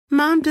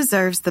Mom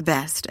deserves the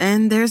best,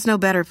 and there's no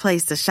better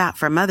place to shop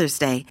for Mother's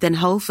Day than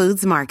Whole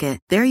Foods Market.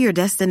 They're your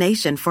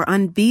destination for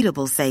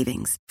unbeatable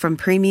savings, from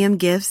premium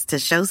gifts to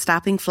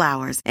show-stopping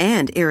flowers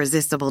and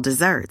irresistible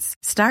desserts.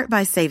 Start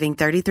by saving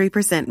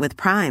 33% with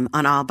Prime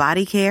on all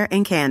body care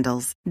and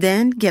candles.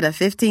 Then get a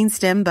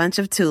 15-stem bunch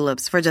of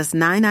tulips for just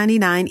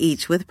 $9.99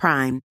 each with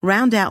Prime.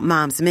 Round out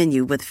Mom's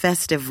menu with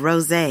festive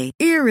rosé,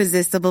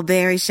 irresistible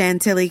berry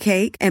chantilly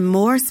cake, and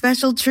more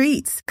special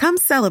treats. Come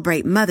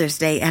celebrate Mother's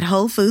Day at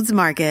Whole Foods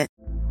Market.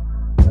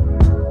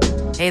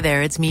 Hey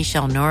there, it's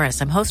Michelle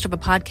Norris. I'm host of a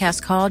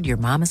podcast called Your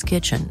Mama's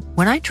Kitchen.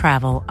 When I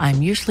travel,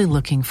 I'm usually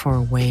looking for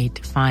a way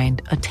to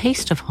find a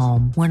taste of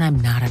home when I'm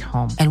not at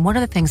home. And one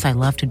of the things I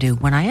love to do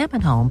when I am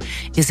at home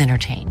is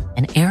entertain.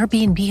 And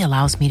Airbnb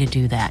allows me to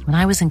do that. When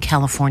I was in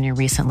California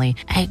recently,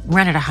 I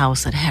rented a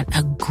house that had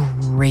a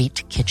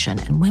great kitchen.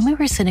 And when we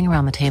were sitting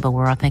around the table, we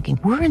were all thinking,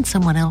 we're in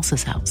someone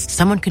else's house.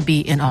 Someone could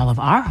be in all of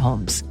our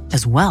homes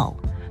as well.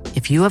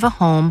 If you have a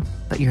home,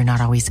 but you're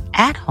not always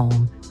at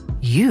home,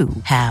 you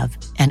have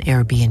an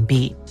Airbnb.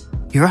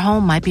 Your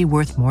home might be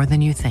worth more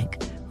than you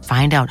think.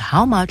 Find out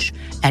how much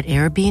at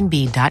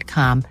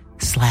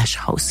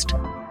airbnb.com/host.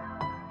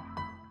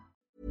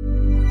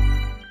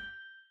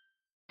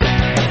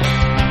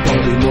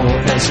 Bobby Moore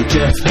and Sir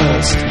Jeff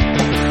Hurst,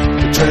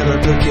 the Trevor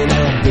Brooking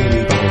and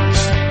Billy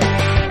Bones, a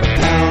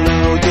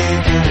Paolo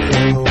Di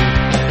Canio,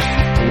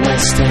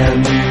 West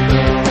Ham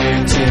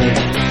United.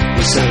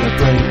 We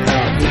celebrate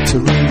our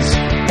victories,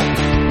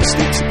 we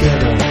stick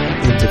together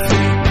in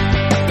defeat.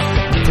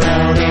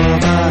 Proud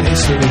of our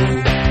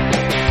history,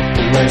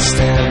 West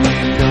Ham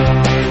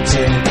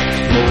United,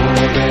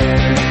 more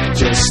than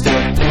just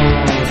a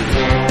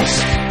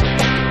podcast,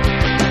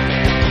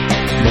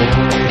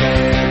 more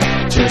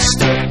than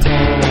just a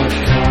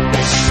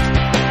podcast.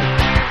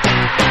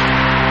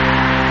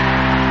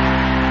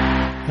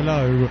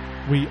 Hello,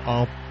 we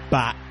are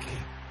back.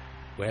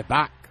 We're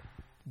back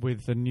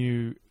With the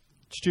new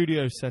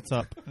studio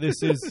setup.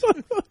 This is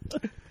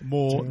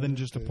more than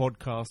just a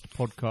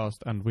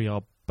podcast, and we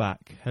are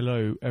back.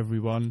 Hello,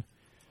 everyone.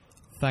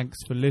 Thanks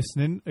for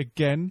listening.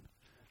 Again,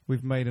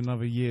 we've made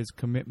another year's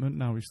commitment.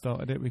 Now we've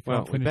started it. We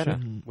can't finish it.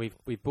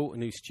 We've bought a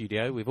new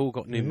studio. We've all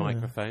got new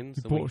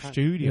microphones. We bought a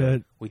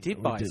studio. We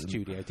did buy a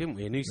studio, didn't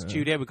we? A new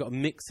studio. We've got a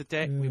mixer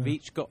deck. We've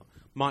each got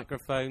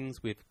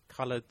microphones with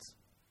coloured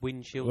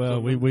windshields.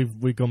 Well,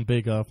 we've gone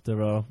big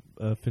after our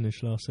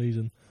finish last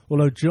season.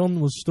 Although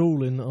John was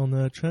stalling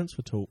on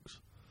transfer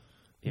talks.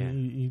 Yeah.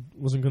 He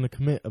wasn't going to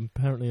commit,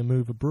 apparently, a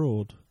move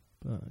abroad.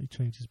 But he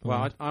changed his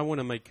mind. Well, I want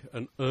to make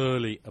an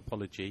early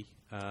apology.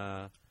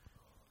 I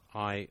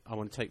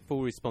want to take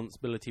full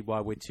responsibility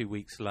why we're 2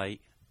 weeks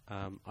late.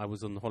 I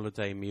was on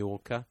holiday in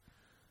Mallorca,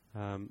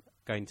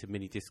 going to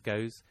mini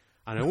discos,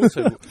 and I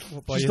also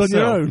just on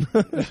your own.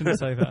 I shouldn't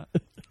say that.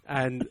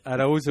 And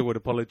I also would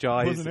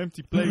apologise. It was an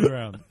empty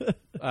playground.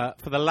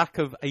 For the lack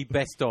of a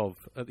best of.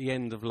 At the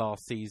end of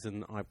last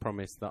season, I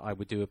promised that I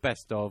would do a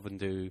best of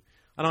and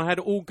I had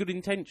all good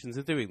intentions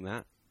of doing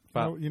that.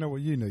 But you know what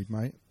you need,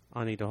 mate?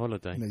 I need a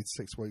holiday. You need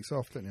 6 weeks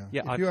off, don't you?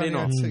 Yeah, I've been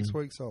off. 6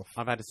 weeks off.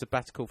 I've had a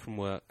sabbatical from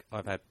work.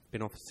 I've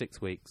been off for 6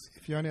 weeks.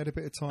 If you only had a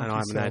bit of time, and I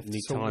haven't had any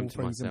time to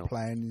things myself. And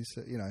plan,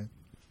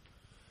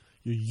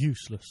 You're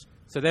useless.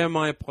 So there are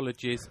my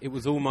apologies. It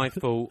was all my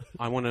fault.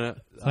 I want to.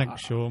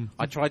 Thanks, Sean.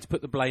 I tried to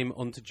put the blame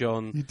onto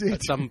John You did.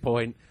 at some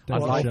point.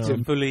 I'd like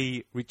to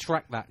fully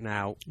retract that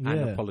now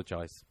and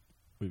apologise.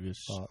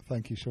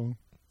 Thank you, Sean.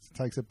 It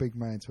takes a big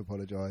man to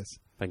apologise.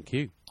 Thank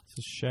you. It's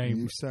a shame.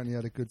 You've certainly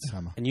had a good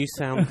summer. And you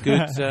sound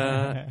good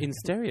in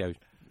stereo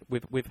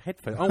with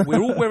headphones. Oh,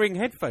 we're all wearing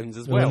headphones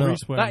as well.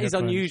 That is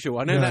unusual.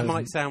 I know that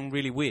might sound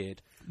really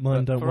weird.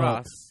 Mine don't for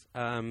work. us,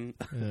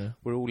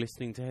 we're all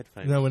listening to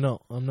headphones. No, we're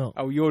not. I'm not.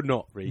 Oh, you're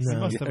not, Reece. You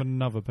must have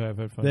another pair of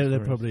headphones. There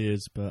probably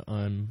is, but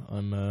I'm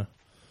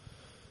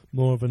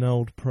more of an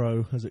old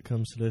pro as it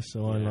comes to this,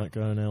 so I like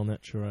going El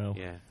Natural.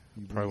 Yeah,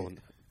 pro on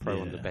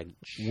the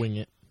bench. Wing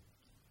it.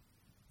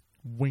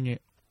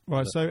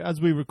 Right, so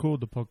as we record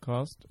the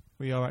podcast,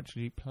 we are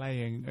actually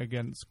playing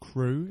against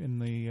Crewe in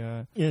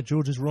the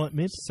George's right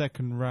mid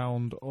second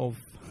round of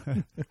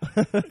the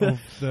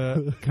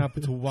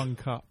Capital One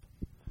Cup.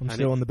 I'm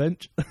still on the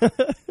bench. And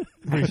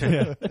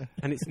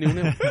it's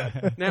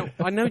 0-0. Now,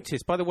 I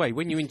noticed, by the way,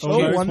 when you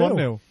introduced...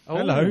 1-0.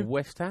 Hello.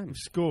 West Ham. Who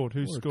scored?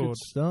 Who scored? Good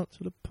start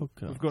to the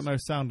podcast. We've got no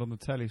sound on the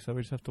telly, so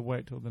we just have to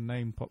wait till the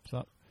name pops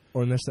up.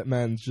 Or unless that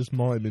man's just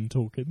miming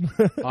talking.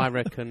 I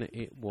reckon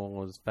it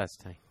was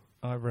Vazte.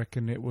 I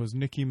reckon it was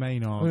Nicky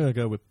Maynard. I'm going to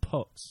go with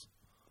Potts.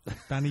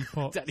 Danny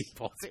Potts. Danny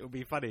Potts. It would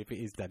be funny if it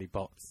is Danny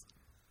Potts.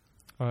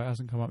 Oh, it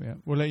hasn't come up yet.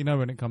 We'll let you know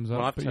when it comes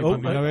up. Well,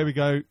 here we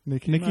go.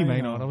 Nicky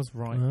Maynard. I was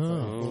right.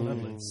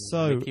 Oh,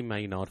 so Nicky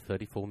Maynard,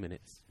 34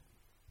 minutes.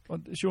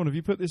 Sean, have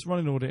you put this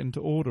running order into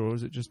order, or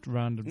is it just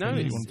random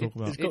things you want to talk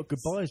about? It's got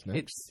goodbyes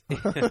next.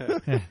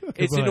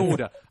 It's in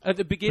order. At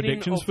the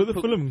beginning predictions for the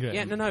Fulham game.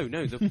 Yeah,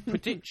 no. The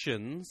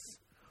predictions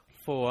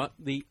for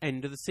the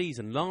end of the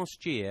season.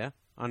 Last year,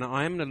 and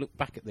I am going to look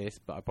back at this,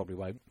 but I probably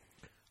won't,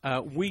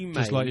 we made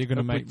just like you're going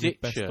to make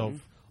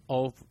prediction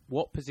of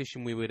what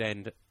position we would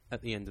end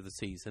at the end of the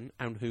season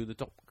and who the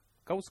top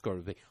goal scorer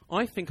will be.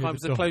 I think Who I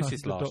was the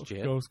closest the last top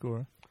year. goal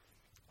scorer.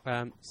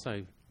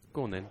 So,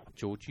 go on then,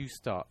 George, you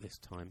start this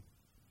time.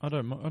 I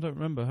don't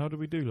remember. How did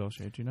we do last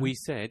year? Do you know? We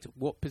said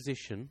what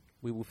position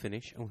we will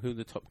finish and who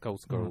the top goal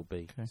scorer will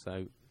be. okay.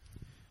 So,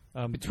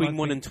 I between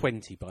 1 think- and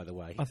 20, by the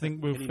way. I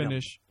think we'll Any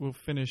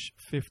finish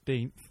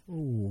 15th,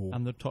 Ooh.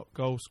 and the top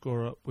goal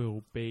scorer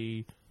will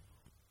be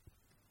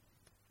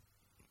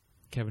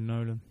Kevin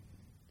Nolan.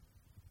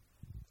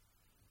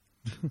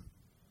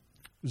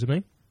 Is it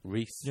me?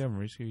 Reese. Yeah,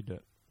 Maurice, you do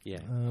it. Yeah.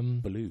 I'm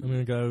Blue. going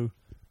to go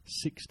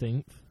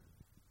 16th,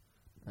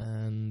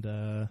 and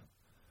I'm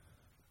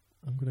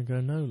going to go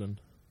Nolan.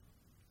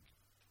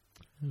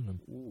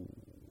 Ooh.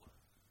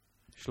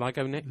 Shall I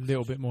go next? A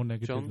little bit more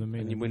negative John, than me.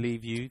 and then. we'll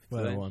leave you.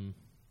 for then. Well,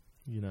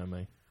 you know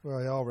me.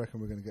 Well, yeah, I reckon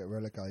we're going to get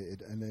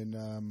relegated, and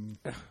then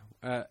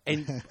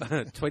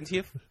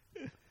 20th?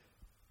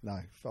 no,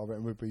 I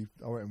reckon we'd be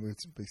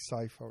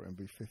safe. I reckon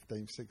we'd be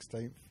 15th,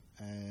 16th,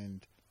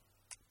 and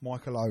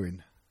Michael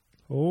Owen.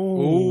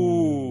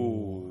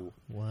 Ooh.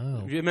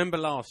 Wow. You remember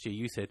last year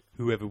you said,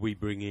 whoever we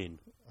bring in.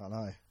 I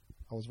know,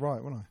 I was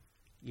right, wasn't I?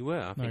 You were,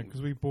 I No, think.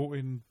 because we bought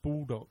in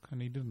Bulldog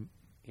and he didn't.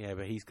 Yeah,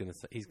 but he's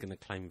gonna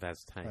claim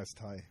Vaz Tate. That's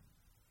Tay.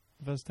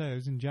 Vazteo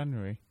was in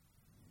January.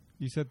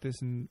 You said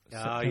this in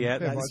September. yeah,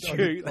 but that's I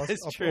true. was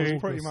That's I was true.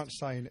 pretty much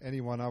saying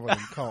anyone other than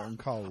Carlton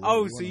Cole. Oh,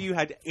 really, so wasn't you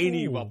had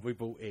anyone we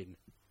bought in.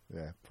 I?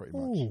 Yeah, pretty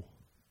much. Ooh.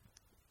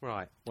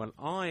 Right. Well,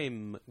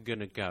 I'm going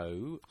to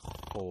go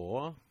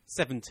for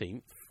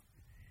 17th.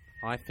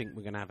 I think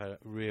we're going to have a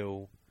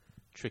real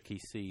tricky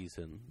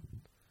season.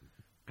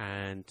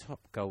 And top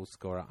goal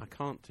scorer, I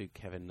can't do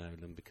Kevin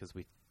Nolan because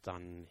we've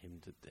done him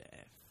to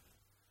death.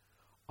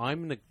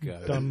 I'm going to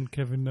go... Done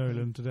Kevin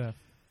Nolan to death.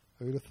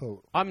 Who'd have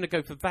thought? I'm going to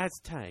go for Vaz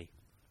Tate.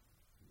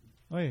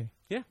 Oh, yeah.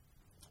 Yeah.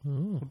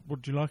 Oh.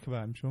 What do you like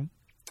about him, Sean?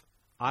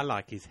 I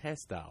like his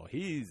hairstyle.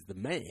 He's the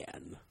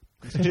man.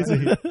 Is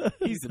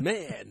he? He's the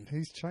man.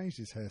 He's changed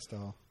his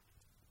hairstyle.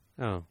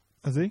 Oh.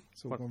 Has he?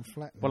 It's all gone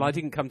flat. Well, now. I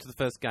didn't come to the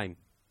first game.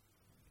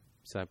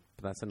 So,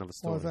 but that's another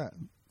Why story. is that?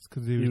 It's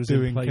because he He was was in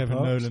doing Play Kevin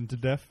Parks. Nolan to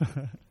death.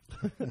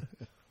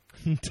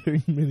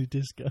 Doing mini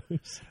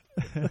discos.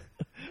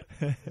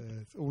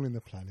 It's all in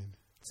the planning.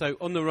 So,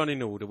 on the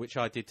running order, which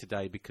I did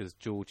today because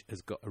George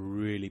has got a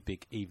really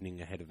big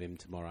evening ahead of him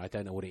tomorrow. I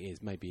don't know what it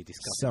is. Maybe he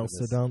discussed it with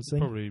Salsa us. dancing.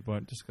 Probably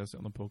won't discuss it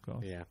on the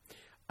podcast. Yeah.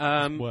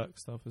 It's work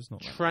stuff. It's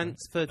not that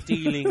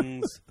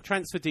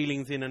Transfer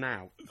dealings in and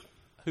out.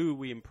 Who are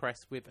we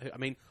impressed with? I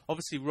mean,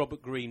 obviously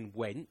Robert Green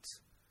went,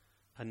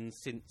 and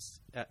since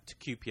to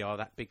QPR,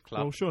 that big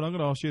club. Well, Sean, I'm going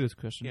to ask you this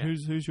question. Yeah.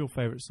 Who's your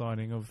favourite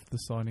signing of the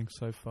signings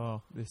so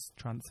far this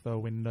transfer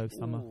window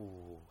summer?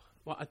 Ooh.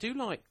 Well, I do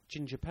like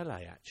Ginger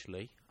Pele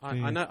actually. Do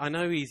you? I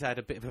know he's had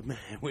a bit of a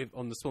mare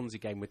on the Swansea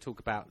game. We'll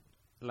talk about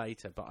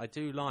later, but I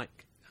do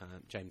like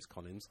James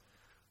Collins.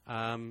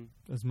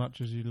 As much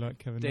as you like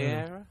Kevin Nolan.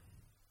 Diarra?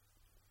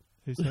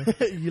 Who's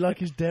that? You like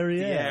his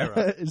derriere?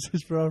 Diarra. Is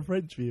this for our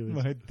French viewers?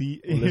 Well, Or you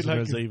listeners like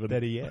his even.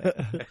 derriere.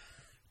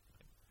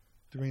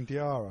 Do you mean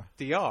Diarra?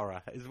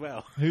 Diarra as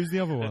well. Who's the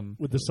other one?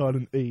 With the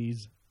silent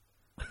E's.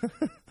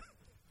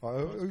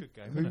 Who's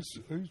game, isn't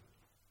who's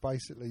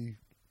basically,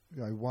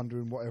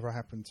 wondering whatever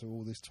happened to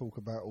all this talk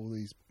about all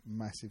these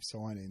massive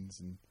signings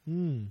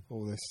and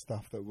all this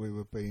stuff that we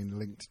were being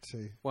linked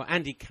to? Well,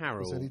 Andy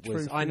Carroll Was any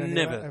was. truth I in any of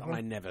never, that ever?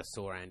 I never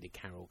saw Andy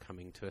Carroll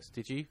coming to us.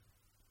 Did you?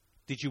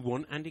 Did you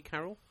want Andy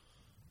Carroll?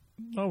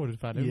 I would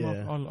have had him.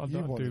 Yeah. I You do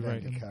wanted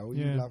rate Andy him. Carroll.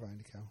 Yeah, You love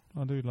Andy Carroll.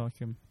 I do like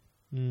him.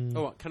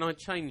 Oh, what, can I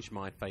change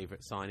my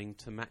favourite signing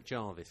to Matt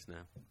Jarvis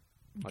now?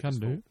 You I can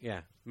just do. thought-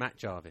 yeah, Matt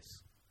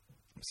Jarvis.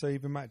 So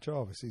even Matt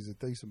Jarvis, he's a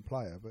decent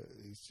player, but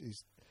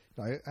he's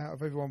out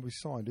of everyone we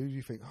signed, who do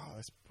you think? Oh,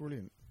 that's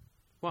brilliant.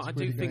 Well, He's I do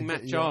really think gonna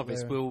Matt get you out Jarvis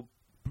there. will.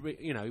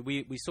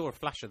 We saw a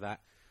flash of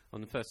that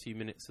on the first few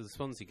minutes of the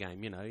Swansea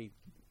game.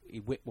 He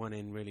whipped one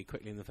in really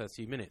quickly in the first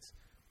few minutes.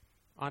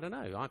 I don't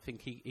know. I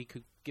think he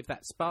could give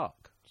that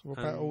spark. So what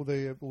about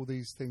all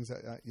these things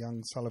that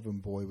young Sullivan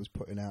boy was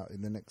putting out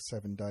in the next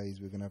 7 days?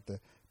 We're going to have the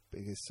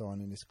biggest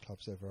signing this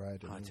club's ever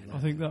had. and I all don't that. know. I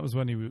think that was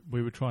when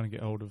we were trying to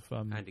get hold of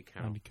Andy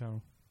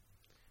Carroll.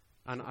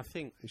 And I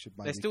think He should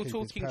they're maybe still keep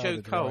his talking powder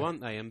Joe Cole, dry.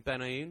 aren't they? And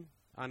Ben Ayoun.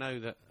 I know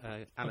that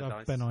I'd Allardyce.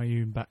 have Ben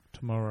Ayoun back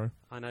tomorrow.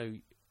 I know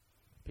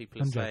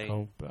people are And Joe saying.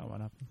 Cole, but that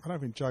won't happen. I don't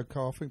think Joe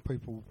Cole. I think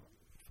people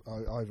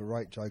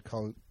overrate Joe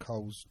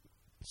Cole's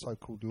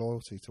so-called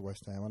loyalty to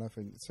West Ham. I don't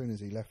think as soon as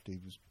he left,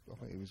 I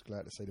think he was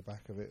glad to see the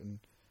back of it, and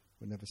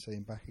we'll never see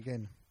him back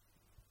again.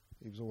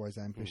 He was always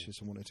ambitious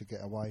and wanted to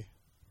get away.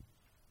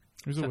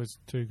 He was always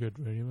too good,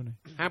 really, wasn't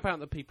he? How about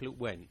the people who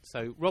went?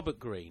 So Robert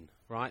Green,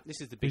 right? This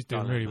is the big He's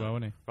doing dilemma, really well,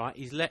 isn't he? right?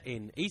 He's let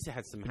in. He's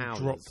had some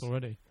howlers. Dropped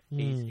already.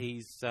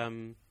 He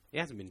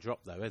hasn't been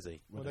dropped though, has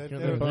he? Well,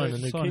 They're buying a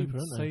new signing keeper,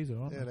 aren't they? Caesar,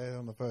 aren't Yeah, they? they're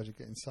on the verge of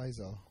getting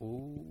Cesar.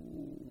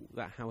 Ooh,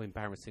 how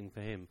embarrassing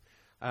for him.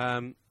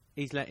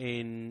 He's let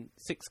in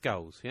 6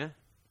 goals, yeah?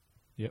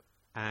 Yep.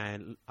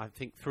 And I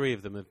think 3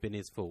 of them have been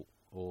his fault,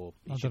 or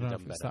he I should don't have know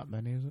done if it's better. that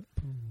many, is it?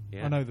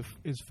 Yeah. I know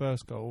his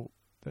first goal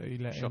that he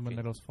let in when Shocking.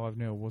 they lost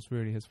 5-0 was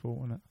really his fault,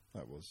 wasn't it?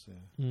 That was,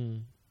 yeah.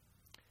 Mm.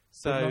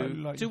 So,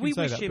 Like do you we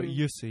can wish say that, him? But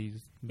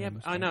Yussi's Yeah,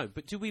 I know.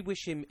 But do we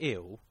wish him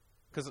ill?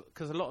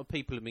 Because a lot of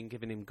people have been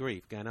giving him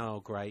grief, going, "Oh,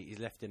 great, he's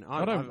left in."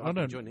 I don't.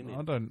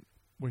 don't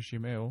wish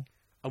him ill.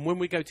 And when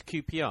we go to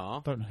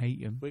QPR, Don't hate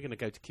him. we're going to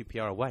go to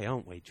QPR away,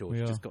 aren't we, George?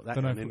 We are. Just got that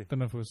Don't one know, in. don't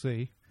know if we'll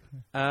see.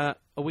 Are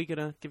we going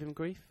to give him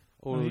grief,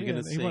 or are we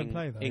going to he sing won't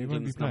play, though. He won't be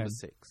England's number playing.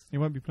 6? He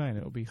won't be playing.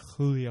 It'll be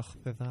Julio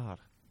Cesar.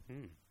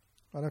 Hmm.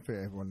 I don't think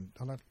everyone.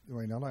 I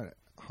don't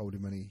hold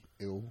him any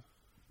ill.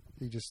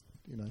 He just,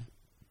 I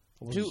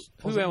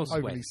wasn't else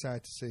overly went?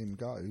 sad to see him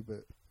go,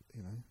 but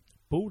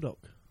Bulldog.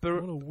 What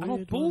a weird one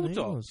he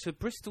Bulldog was. to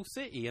Bristol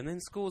City and then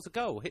scores a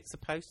goal, hits the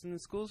post and then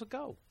scores a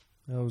goal.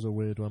 That was a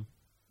weird one.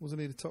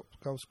 wasn't he the top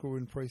goal scorer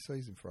in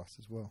pre-season for us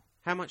as well?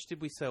 How much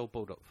did we sell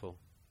Bulldog for?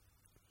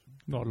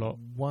 Not a lot.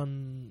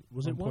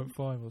 Was it 1.5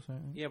 or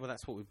something? Yeah, well,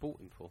 that's what we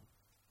bought him for.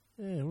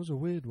 Yeah, it was a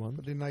weird one.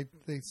 But then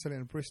they sent it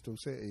in Bristol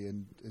City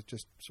and it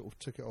just sort of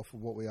took it off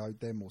of what we owed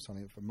them or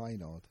something for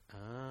Maynard.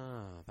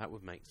 Ah, that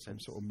would make Some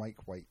sense. sort of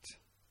make weight.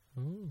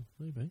 Oh,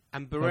 maybe.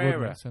 And would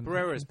Barrera. make sense.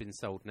 Barrera's been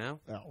sold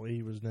now. Oh,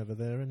 he was never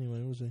there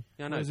anyway, was he?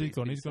 Yeah, I know. Where's but he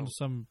gone? been He's gone to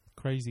sold. some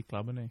crazy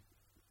club, hasn't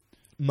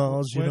he?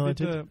 Mars Where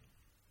United. Did,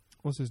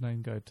 what's his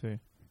name go to?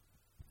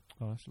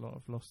 Oh, that's a lot.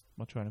 I've lost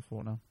my train of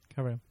thought now.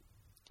 Carry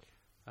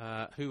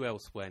on. Who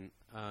else went?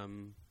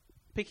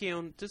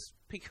 Piquion. Does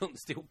Piquion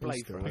still play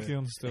still for us? there.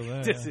 Piquion's still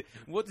there. Does yeah.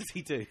 What does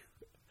he do? Does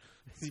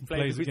he He play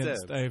plays with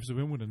against reserves? AFC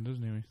Wimbledon,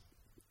 doesn't he?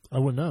 I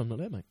wouldn't know, I'm not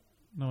there, mate.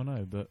 No, I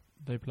know, but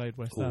they played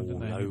West Oh, Ham,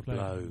 didn't they? low Who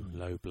played?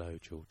 low blow,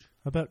 George.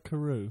 How about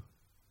Carew?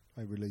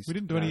 They released. We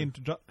didn't do No. any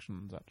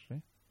introductions,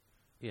 actually.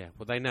 Yeah,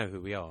 well, they know who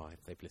we are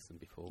if they've listened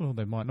before. Well,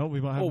 they might not.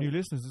 We might have Oh. new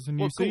listeners. It's a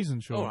new Well, cool.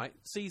 season, sure. All right,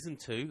 season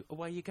 2.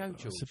 Away you go,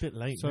 George. It's a bit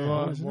late So,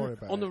 now, don't isn't worry it?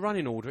 about On the it.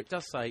 running order, it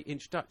does say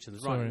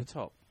introductions right Sorry. at the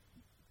top.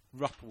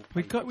 Ruffle.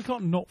 We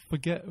can't not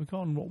forget. We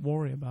can't not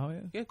worry about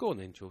it. Yeah, go on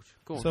then, George.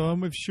 Go on. So I'm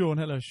with Sean.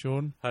 Hello,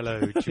 Sean. Hello,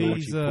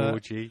 He's,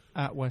 Georgie.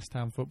 At West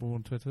Ham Football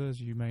on Twitter,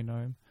 as you may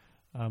know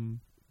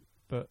him.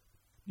 But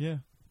yeah,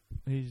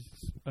 he's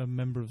a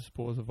member of the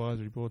Supporters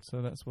Advisory Board,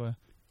 so that's where.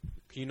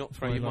 Can you not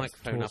throw Well, your he likes to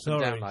microphone up talk.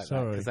 and down Sorry, like that?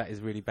 sorry. Because that is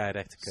really bad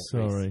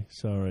etiquette.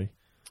 Sorry.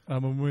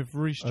 I'm with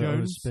Reece I was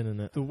Jones, spinning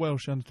it. the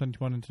Welsh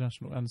under-21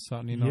 international and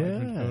Sutton United Yeah.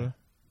 midfielder.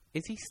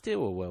 Is he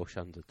still a Welsh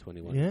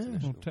under-21 Yeah.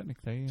 international? Well,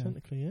 technically, yeah.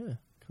 Technically, yeah.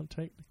 Can't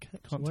take the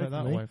caps Can't away take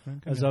that from me. away from him.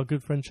 Can As you? our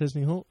good friend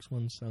Chesney Hawkes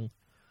once sung.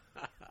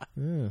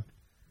 Yeah.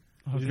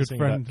 Our We didn't good sing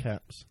friend. about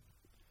caps.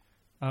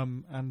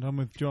 And I'm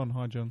with John.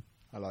 Hi, John.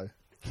 Hello.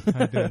 How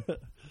you doing?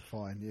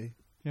 Fine, you.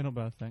 Yeah, not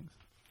bad, thanks.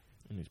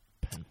 In his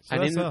pants. So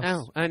and, that's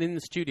us. and in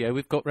the studio,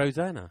 we've got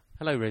Rosanna.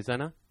 Hello,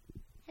 Rosanna.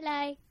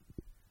 Hello.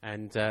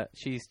 And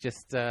she's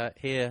just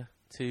here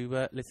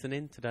to listen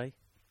in today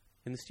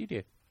in the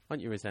studio.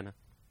 Aren't you, Rosanna?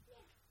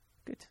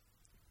 Good.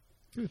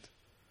 Good.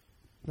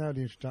 Now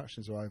the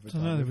introductions are over. So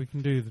now that we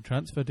can do the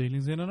transfer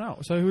dealings in and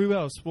out. So who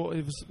else? What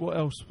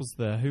else was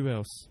there? Who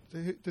else?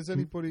 Does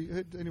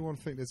anyone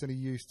think there's any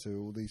use to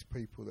all these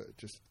people that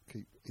just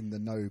keep in the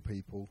know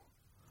people?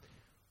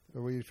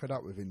 Are we fed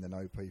up with in the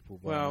know people?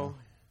 by Well, now?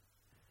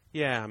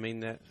 yeah, I mean,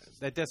 there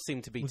does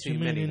seem to be What do too you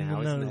mean many in the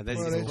now, isn't know there? There's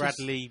people? this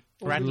Well, they're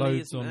Bradley,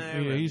 Loads isn't on.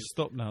 there? Yeah, And he's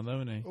stopped now,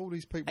 though, isn't he? all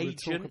these people that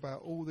talk Agent-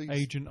 about all these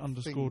Agent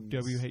underscore things,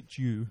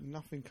 WHU.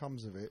 nothing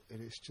comes of it,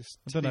 and it's just.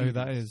 I don't know who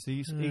that tedious.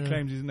 is. He Yeah.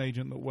 claims he's an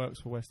agent that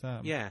works for West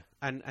Ham. Yeah,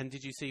 and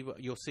did you see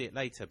what you'll see it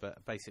later?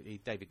 But basically,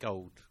 David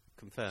Gold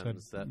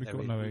confirms Said that we've there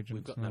got is- no we've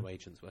agents, got no. no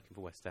agents working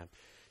for West Ham.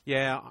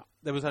 Yeah,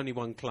 there was only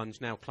one Clunge.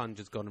 Now Clunge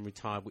has gone and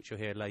retired, which you'll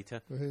hear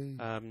later. He-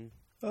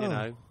 You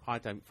know, I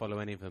don't follow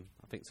any of them.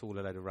 I think it's all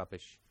a load of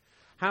rubbish.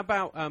 How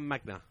about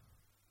Magna?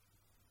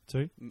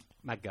 Two?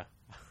 Magna.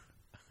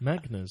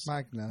 Magnus.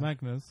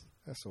 Magnus.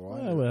 That's all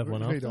right. Well, we'll have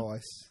one We need after.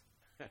 ice.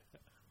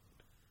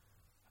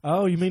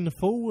 Oh, you mean the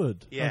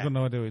forward? I've Yeah, got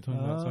no idea what you're talking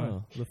about. Sorry.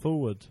 Ah, the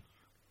forward.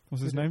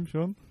 What's his name,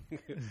 Sean?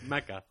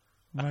 Magna.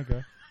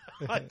 Maga.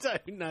 I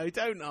don't know.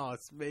 Don't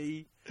ask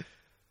me.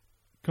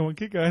 Come on,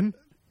 keep going.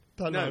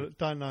 Don't No.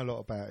 know a lot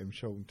about him,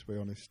 Sean. To be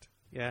honest,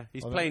 Yeah,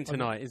 he's I know- playing I know-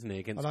 tonight, isn't he,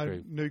 against I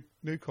know Crewe?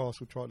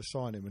 Newcastle tried to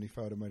sign him and he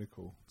failed a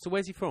medical. So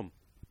where's he from?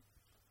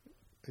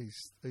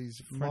 He's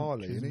French,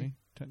 Mali, isn't isn't he? he?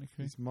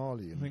 Technically. He's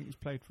Malian. I think he's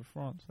played for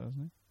France, hasn't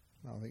he?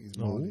 No, I think he's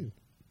Oh. Malian.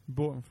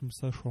 Bought him from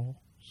Sochaux.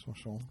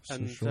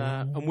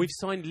 And we've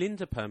signed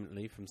Linda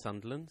permanently from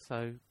Sunderland.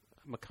 So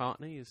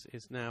McCartney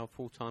is now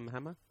full-time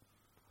Hammer.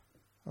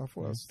 I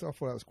thought that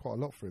was quite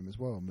a lot for him as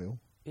well, Mill.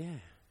 Yeah,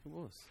 it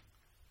was.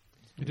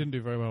 He didn't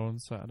do very well on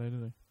Saturday,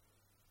 did he?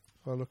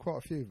 Well, quite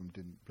a few of them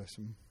didn't. Bless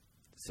him.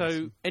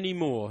 So any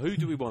more? Who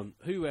do we want?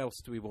 Who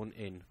else do we want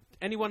in?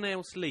 Anyone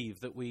else leave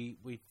that we've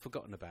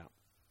forgotten about?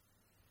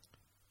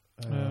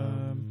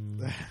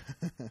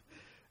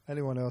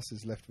 Anyone else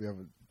is left we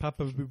haven't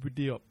Papa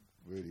Diop.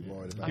 really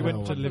worried about. He Oh,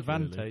 went to really?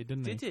 Levante,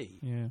 didn't he? Did he?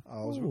 Yeah.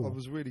 I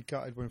was really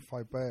gutted when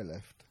Faubert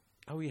left.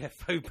 Oh yeah,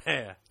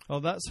 Faubert. Oh,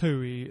 that's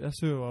who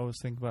I was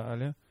thinking about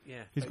earlier.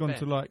 Yeah, He's gone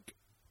to like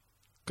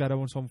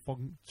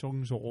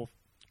songs of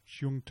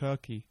Young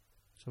Turkey,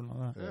 something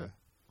like that. Yeah.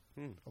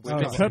 Hmm. I was Oh,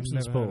 gutted.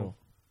 Trabzonspor. Trabzonspor.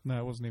 No,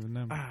 it wasn't even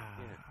them.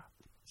 Yeah.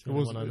 It's the It only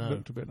was. one It I know.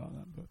 looked a bit like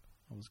that, but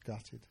I was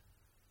gutted.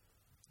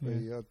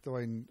 yeah. I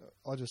mean,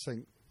 I just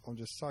think I'm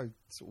just so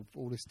sort of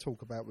all this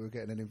talk about we were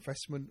getting an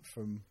investment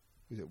from,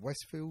 was it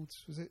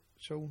Westfields? Was it,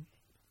 Sean?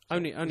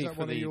 Only Was that for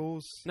one the of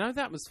yours? No,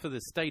 that was for the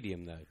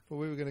stadium though. Well,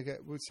 we were going to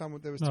get with someone.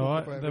 There was no,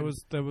 talk about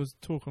there was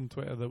talk on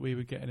Twitter that we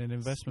were getting an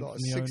investment like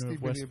from the a owner £60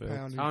 of million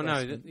Westfield. Oh no,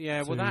 investment.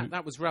 yeah. Well, to-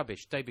 that was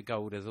rubbish. David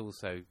Gold has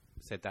also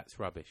said that's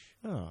rubbish.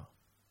 Oh.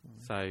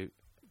 So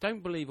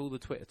don't believe all the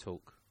Twitter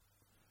talk.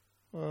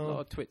 A lot Well,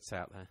 of twits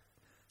out there.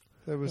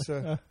 there was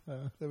a,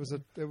 there was, I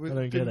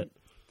don't get it.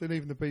 Didn't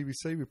even the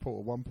BBC report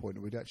at one point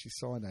that we'd actually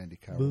signed Andy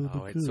Carroll.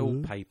 Oh, it's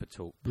all paper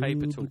talk.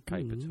 Paper talk,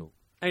 paper talk.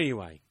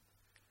 Anyway,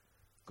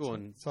 go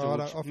on, So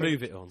George, I think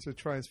move it on. So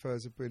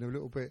transfers have been a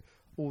little bit,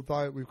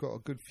 although we've got a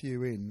good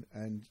few in,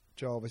 and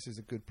Jarvis is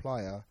a good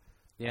player.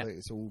 Yeah. I think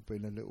it's all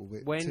been a little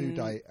bit When-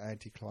 too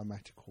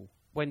anticlimatical.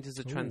 When does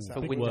the transfer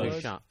big window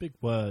words. shut? Big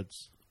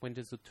words. When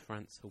does the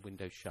transfer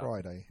window shut?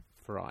 Friday,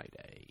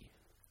 Friday.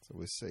 so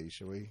we'll see.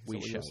 Shall we? Is We that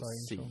what you're shall saying,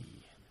 see. Sean?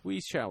 We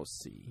shall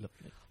see.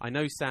 Lovely. I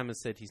know Sam has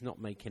said he's not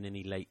making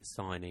any late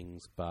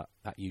signings, but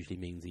that usually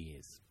means he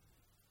is.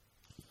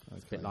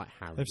 It's a bit Okay. like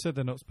Harry. They've said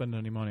they're not spending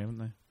any money, haven't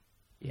they?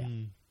 Yeah.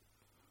 Mm.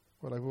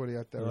 Well, they've already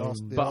had their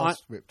But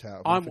arse ripped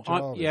out of them for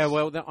Jarvis. yeah,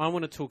 well, I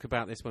want to talk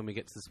about this when we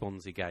get to the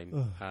Swansea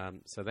game.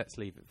 So let's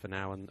leave it for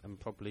now, and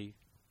probably,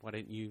 why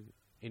don't you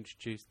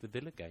introduce the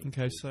Villa game?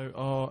 Okay, please? so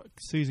our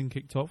season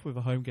kicked off with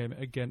a home game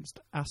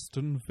against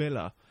Aston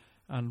Villa,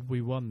 and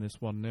we won this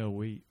 1-0.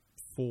 We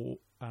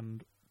fought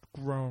and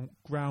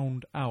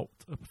ground out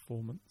a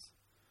performance.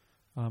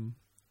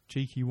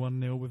 Cheeky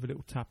 1-0 with a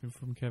little tapping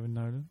from Kevin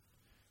Nolan,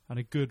 and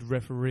a good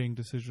refereeing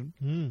decision.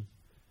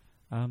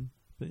 Mm.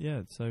 But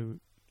yeah, so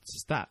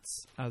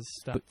stats as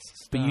stats.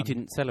 But you stand.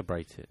 didn't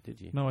celebrate it, did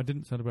you? No, I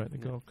didn't celebrate the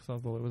No. goal because I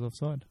thought it was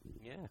offside.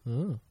 Yeah.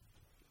 Oh.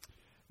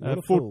 What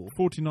a fool.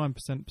 49%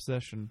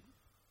 possession,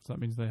 so that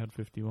means they had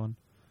 51.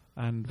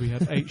 And we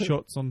had 8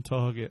 shots on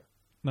target.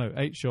 No,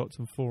 8 shots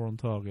and 4 on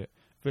target.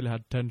 Villa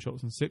had 10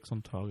 shots and 6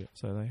 on target,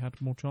 so they had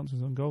more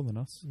chances on goal than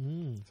us.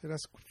 Mm. See,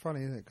 that's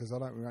funny, isn't it? Because I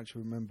don't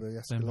actually remember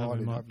Them having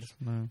Escalade. much,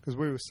 no. Because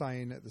we were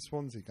saying at the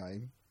Swansea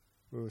game,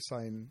 we were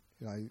saying,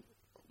 you know,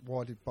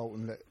 why did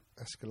Bolton let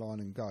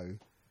Escalade go?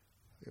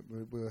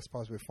 I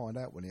suppose we'll find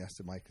out when he has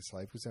to make a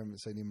save, because we haven't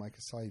seen him make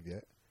a save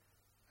yet.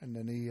 And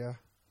then he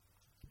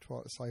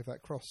tried to save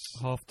that cross.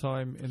 Half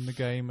time in the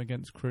game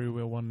against Crewe,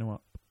 we're 1-0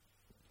 up.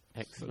 So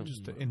Excellent.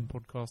 just an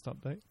in-podcast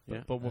update.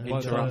 Yeah. But by the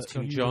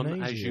Interrupting time- John as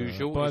Euthanasia.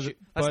 usual. By As the- you-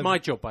 That's by my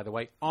the- job, by the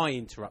way. I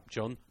interrupt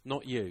John,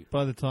 not you.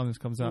 By the time this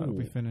comes out, it'll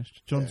be Ooh.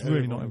 finished. John's Yeah,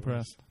 really not everyone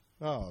was. impressed.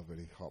 Oh, I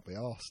really can't be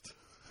asked.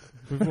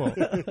 With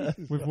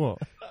what? With what?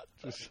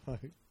 Just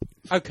like,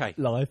 Okay,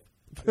 Live.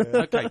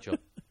 okay, John.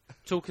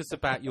 Talk us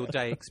about your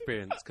day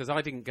experience, because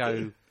I didn't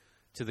go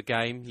to the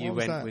game. You What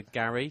was went that? with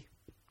Gary,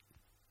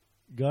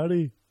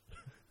 Gary.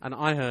 and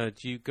I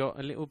heard you got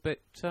a little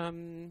bit,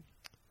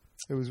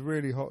 it was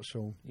really hot,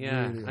 Sean.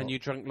 yeah, Really hot. and you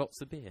drank lots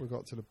of beer. We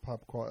got to the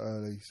pub quite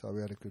early, so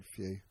we had a good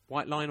few.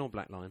 White line or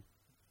black line?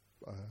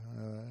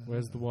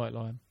 Where's the white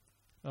line?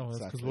 Oh, that's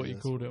because Exactly, what you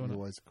that's called it, he wasn't it?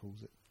 always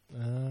calls it.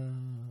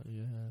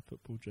 Yeah,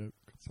 football joke.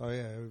 So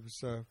yeah, it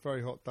was a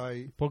very hot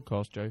day.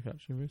 Podcast joke,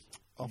 actually, Reece.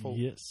 I thought,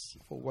 Yes.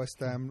 thought West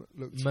Ham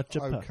looked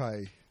Machapa.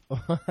 okay.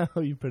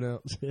 How you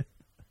pronounce it?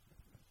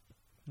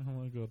 Oh,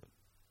 my God.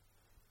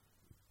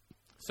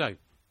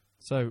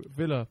 So,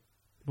 Villa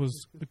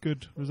was a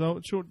good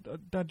result. Sure,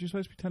 Dad, you're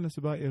supposed to be telling us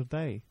about your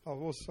day. I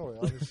was sorry.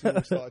 I just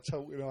started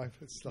talking over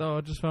stuff. No,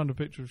 I just found a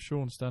picture of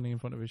Sean standing in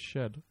front of his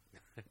shed.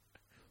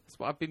 that's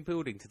what I've been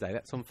building today.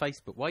 That's on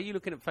Facebook. Why are you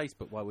looking at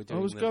Facebook while we're doing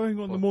I was going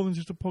on the More Than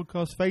Just a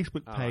Podcast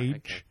Facebook Oh, page,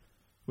 okay.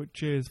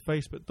 which is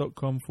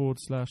facebook.com/ More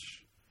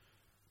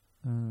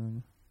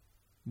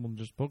Than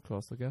Just a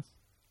Podcast, I guess.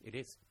 It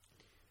is.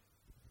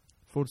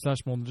 / More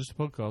Than Just a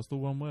Podcast, all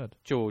one word.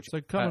 George,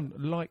 So come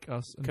and like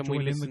us and can join we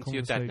in the listen to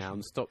your conversation. dad now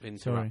and stop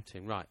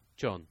interrupting? Right,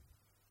 John.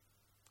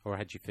 Or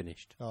had you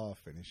finished? Oh, I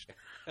finished.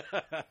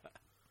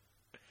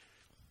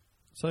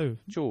 So,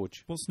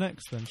 George. what's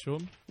next then,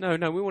 Sean? No,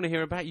 we want to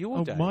hear about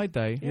your day. My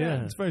day?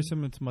 Yeah. It's very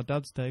similar to my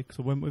dad's day because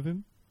I went with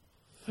him.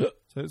 So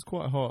it's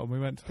quite hot and we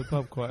went to the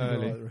pub quite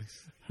early. Right,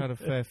 Reece. Had a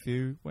fair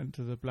few. Went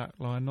to the black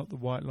line, not the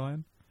white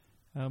line.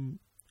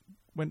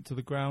 Went to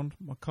the ground.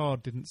 My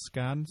card didn't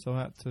scan, so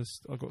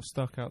I got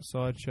stuck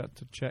outside. She had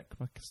to check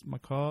my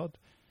card.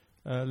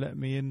 Let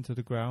me into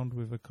the ground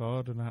with a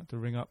card, and I had to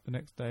ring up the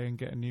next day and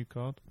get a new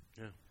card.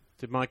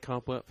 Did my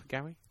card work for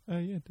Gary?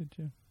 Yeah, did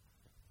you?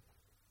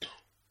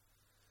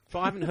 But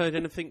I haven't heard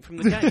anything from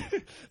the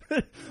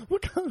game.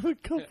 What kind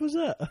of cup was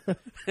that?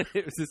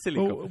 It was a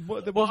silly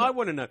cop. Well, I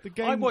want to know. The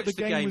game, I watched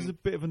the game was a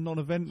bit of a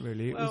non-event,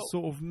 really. It Well- was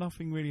sort of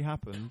nothing really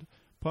happened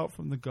apart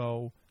from the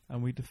goal,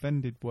 and we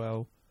defended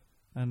well,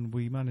 and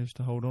we managed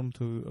to hold on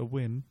to a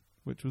win,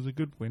 which was a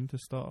good win to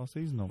start our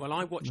season off. Well,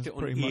 I watched That's it on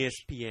pretty much-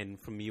 ESPN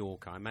from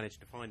Mallorca. I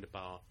managed to find a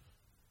bar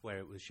where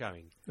it was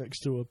showing. Next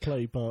to a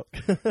play park.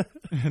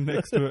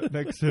 next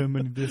to a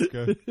mini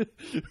disco.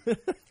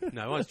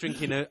 No, I was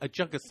drinking a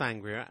jug of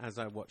sangria as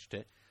I watched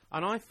it,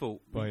 and I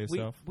thought By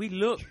yourself. we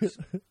looked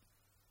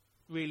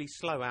really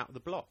slow out of the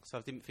blocks. I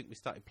didn't think we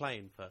started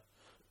playing for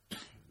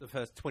the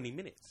first 20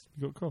 minutes.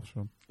 You got coughs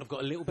from? I've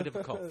got a little bit of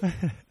a cough.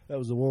 That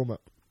was the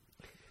warm-up.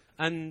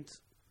 And,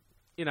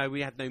 you know,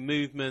 we had no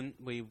movement.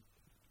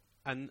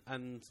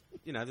 And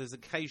you know, there's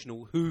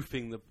occasional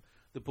hoofing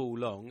the ball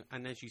long.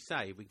 And as you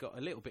say, we got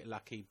a little bit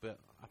lucky, but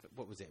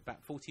what was it,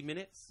 about 40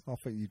 minutes? I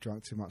think you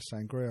drank too much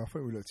sangria. I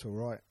think we looked all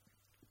right.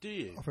 Do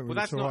you? I think Well,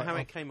 that's not how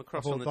it came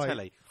across on the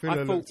telly. Villa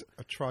I thought looked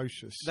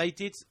atrocious.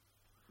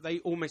 they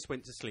almost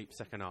went to sleep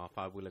second half,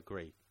 I will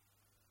agree.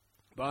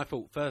 But I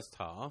thought first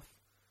half,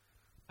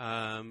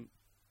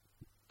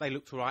 they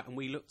looked all right and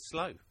we looked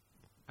slow.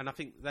 And I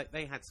think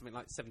they had something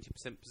like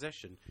 70%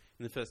 possession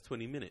in the first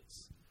 20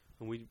 minutes.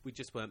 And we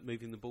just weren't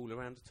moving the ball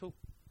around at all.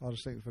 I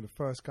just think for the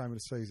first game of the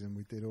season,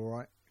 we did all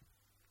right.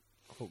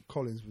 I thought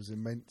Collins was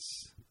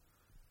immense.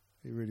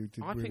 He really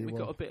did I really think we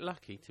well. got a bit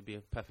lucky, to be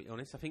perfectly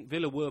honest. I think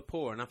Villa were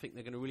poor, and I think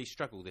they're going to really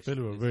struggle this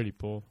Villa were really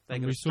poor. They're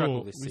And going we to struggle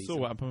saw this we season.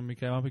 saw what happened when we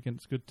came up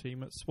against a good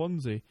team at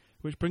Swansea,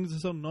 which brings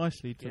us on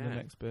nicely to the Yeah.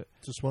 next bit.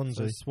 To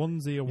Swansea. So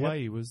Swansea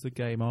away was the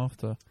game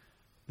after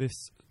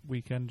this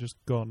weekend just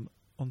gone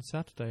on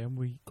Saturday, and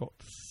we got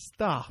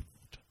stuffed.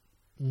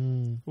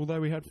 Although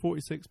we had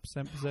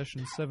 46%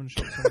 possession, 7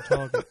 shots on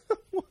target.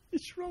 What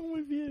is wrong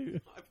with you?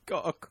 I've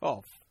got a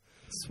cough.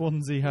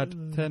 Swansea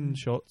had 10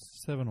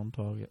 shots, 7 on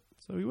target.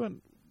 So we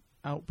weren't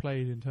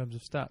outplayed in terms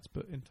of stats,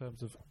 but in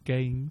terms of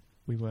game,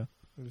 we were.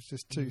 It was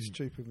just two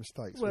stupid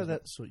mistakes. Well, wasn't it?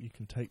 that's what you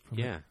can take from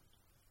it. Yeah.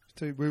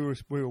 We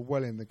were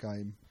well in the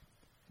game.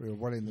 We were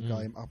well in the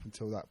game up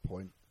until that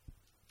point.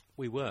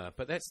 We were.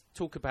 But let's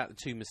talk about the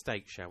 2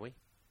 mistakes, shall we?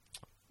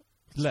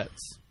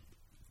 Let's.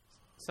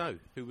 So,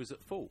 who was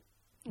at fault?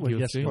 Well,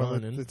 You'll yes, see. Well,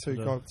 Ryan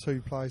the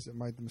two players that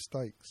made the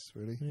mistakes,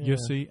 really. Yeah.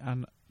 Yossi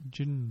and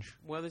Ginge.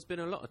 Well, there's been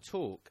a lot of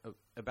talk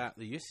about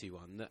the Yussi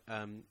one that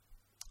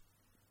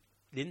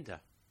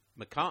Linda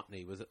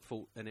McCartney was at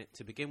fault in it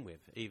to begin with,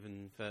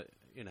 even for,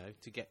 you know,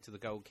 to get to the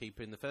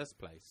goalkeeper in the first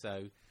place.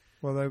 So,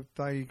 Well,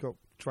 they got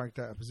dragged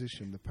out of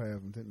position, the pair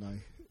of them, didn't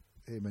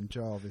they? Him and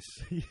Jarvis.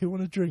 You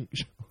want a drink?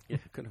 yeah,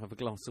 can I have a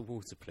glass of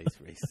water, please,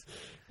 Reece?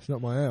 It's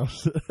not my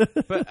house.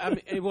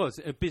 But it was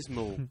an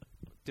abysmal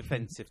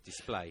defensive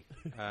display.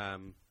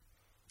 And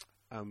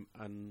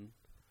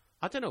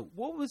I don't know,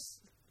 what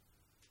was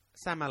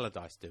Sam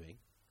Allardyce doing?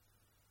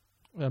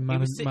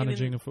 was sitting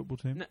Managing in- a football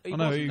team. No, he I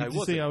know. wasn't, no, Did you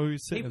was see he? how he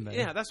was sitting there?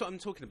 Yeah, that's what I'm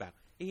talking about.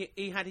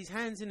 He had his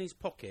hands in his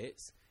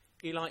pockets.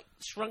 He like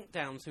shrunk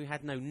down so he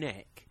had no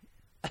neck,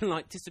 and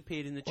like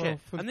disappeared in the chair.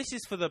 And this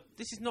is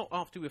not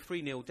after we were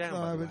 3-0 down.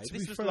 by the way. But to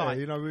This be was fair, like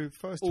you know, the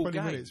first all 20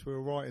 game. minutes we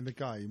were right in the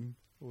game.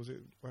 Or was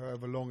it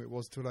however long it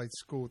was till they'd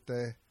scored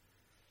there?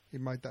 He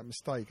made that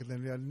mistake, and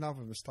then he had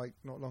another mistake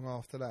not long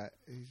after that.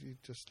 He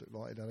just looked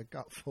like he'd had a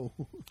gutful.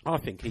 I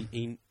think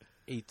he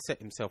set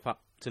himself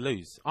up to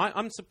lose.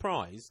 I'm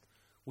surprised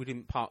we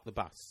didn't park the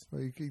bus.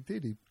 Well, he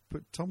did. He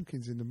put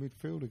Tompkins in the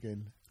midfield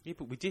again. Yeah,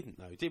 but we didn't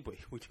though, did we?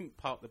 We didn't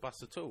park the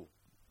bus at all.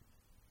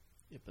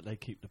 Yeah, but they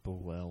keep the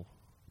ball well.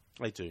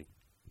 They do.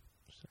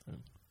 So.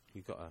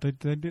 You got a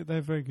They're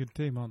a very good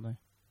team, aren't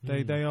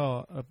they? They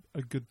are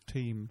a good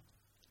team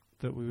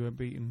that we were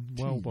beaten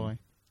well by.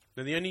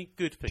 Now, the only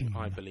good thing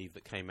I believe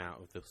that came out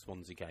of the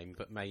Swansea game,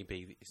 but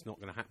maybe it's not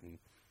going to happen,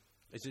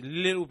 is a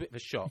little bit of a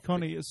shock. You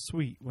can't eat a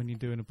sweet when you're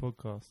doing a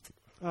podcast.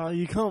 Oh,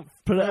 you can't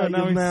put it Oh, out now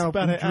your he's mouth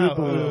spat and it out.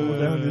 dribble it all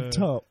down the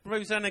top.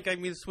 Rosanna gave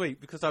me the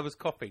sweet because I was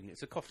coughing.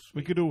 It's a cough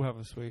We sweet. could all have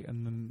a sweet,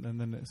 and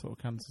then it sort of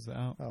cancels it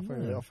out. I think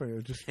Yeah. it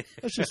was just.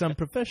 That's just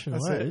unprofessional,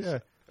 That's that it. is.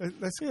 Yeah.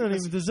 Let's You don't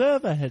even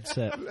deserve a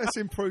headset. let's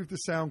improve the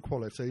sound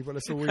quality, but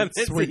let's all Let's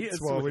eat eat sweets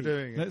a while we're sweet.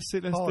 doing it. Let's do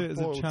it as a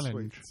Hard-boiled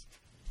challenge. sweets.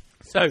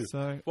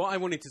 So, what I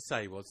wanted to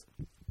say was,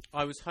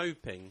 I was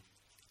hoping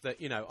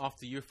that, you know,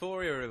 after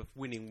euphoria of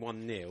winning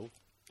 1-0,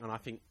 and I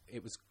think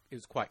it was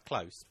quite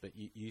close, but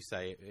you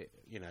say,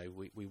 you know,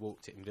 we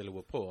walked it and Villa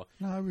were poor.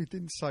 No, we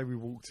didn't say we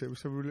walked it. We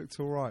said we looked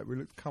all right. We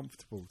looked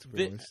comfortable, to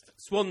be honest.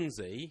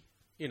 Swansea,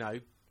 you know,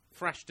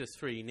 thrashed us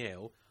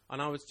 3-0,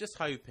 and I was just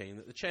hoping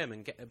that the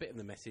chairman get a bit of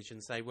the message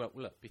and say, well,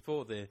 look,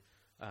 before the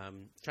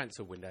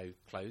transfer window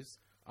closed,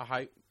 I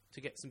hope to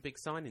get some big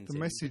signings The in.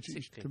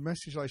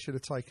 message they should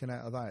have taken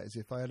out of that is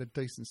if they had a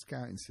decent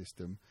scouting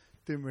system,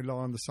 didn't rely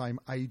on the same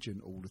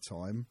agent all the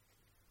time,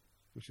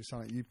 which is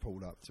something you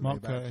pulled up to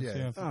Mark me about. Curtis,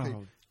 yeah.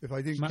 If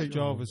they didn't Matt keep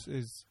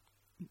Jarvis'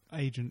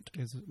 agent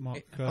is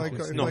Mark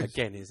Curtis. It's not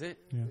again, is it?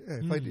 Yeah.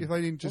 if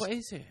they didn't just What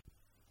is it?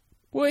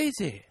 What is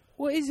it?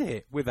 What is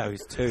it with those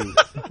two?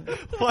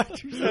 Why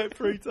did you say it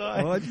 3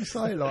 times? why'd you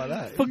say it like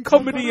that? For You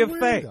comedy kind of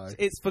effect. weirdo.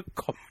 It's for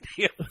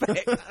comedy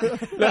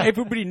effect. Look,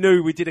 everybody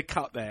knew we did a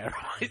cut there,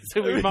 right?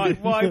 So we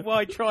might.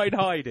 Why try and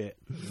hide it?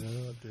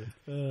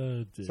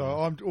 Oh, dear. So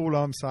all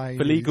I'm saying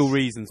For legal is,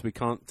 reasons, we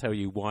can't tell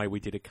you why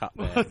we did a cut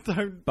there.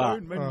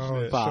 don't mention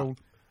it. But Sean,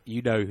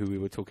 you know who we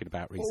were talking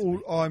about recently.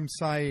 all I'm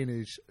saying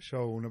is,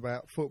 Sean,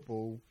 about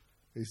football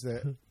is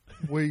that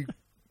we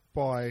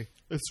buy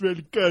It's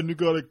really good. You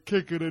got to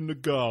kick it in the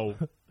goal.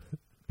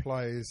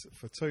 players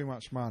for too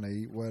much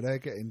money, where they're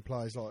getting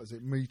players like, is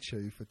it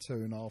Michu for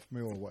 $2.5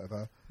 million or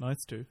whatever,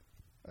 Nice too.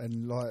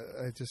 and like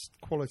they're just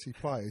quality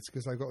players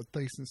because they've got a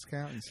decent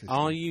scouting system.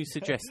 Are you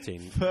suggesting,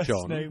 First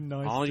John? name,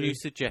 nice Are you dude.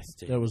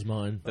 suggesting That was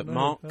mine. that No,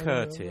 Mark no, no,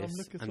 Curtis I'm and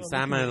looking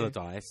Sam at you.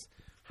 Allardyce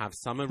have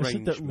some I said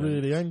arrangement that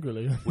really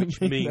angrily. which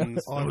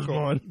means I've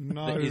got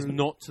no. that is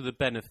not to the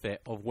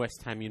benefit of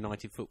West Ham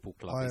United Football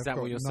Club? I Is have that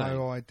got what you're no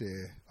saying?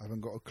 idea. I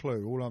haven't got a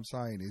clue. All I'm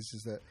saying is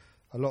that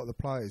a lot of the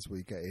players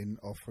we get in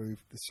are through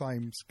the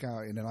same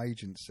scouting and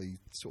agency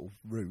sort of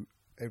route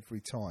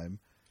every time,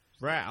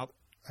 Route.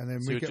 and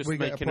then So we you're get just we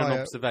get a making an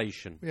player.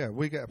 observation. Yeah,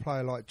 we get a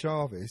player like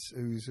Jarvis,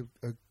 who's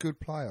a good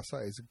player. I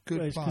say he's a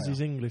good It's player, because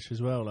he's English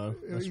as well, though.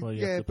 That's why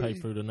you Yeah, have to but pay he-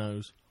 through the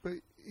nose. but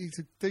he's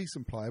a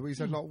decent player. But he's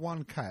had like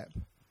one cap,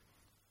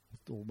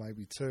 or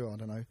maybe two. I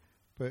don't know.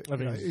 But I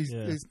you know, think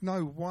yeah. there's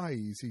no way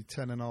is he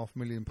 £10.5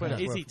 million. Well,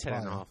 is worth he of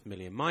player. £10.5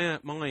 million?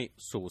 My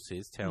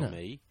sources tell No.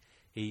 me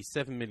he's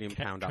 £7 million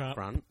Ketchup. up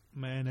front,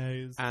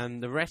 Mayonnaise.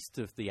 and the rest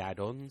of the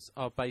add-ons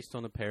are based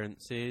on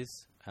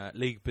appearances,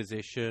 league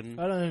position.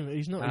 I don't know.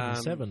 He's not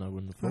even 7, I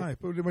wouldn't have thought. No,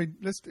 but I mean,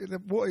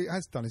 what it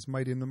has done is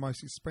made him the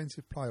most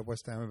expensive player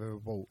West Ham have ever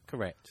bought.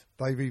 Correct.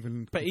 They've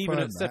even But even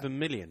at confirmed that. £7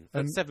 million,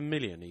 And- at £7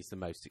 million, he's the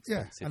most Yeah,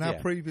 expensive. and our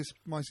previous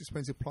most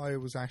expensive player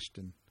was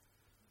Ashton.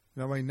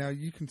 You know what I mean? Now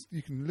you can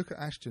look at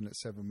Ashton at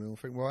 $7 million and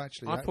think, well,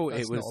 actually, I thought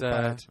that's it was. not a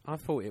bad. I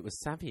thought it was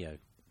Savio.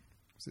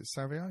 Was it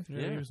Savio? Yeah,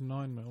 Yeah. he was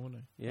 9 mil,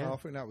 wasn't Yeah, Oh, I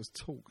think that was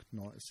Talk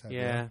Night. Savio.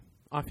 yeah.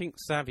 I think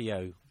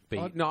Savio.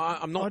 I- No,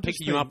 I'm I not just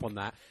picking you up think- on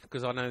that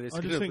because I know this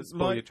I could just think,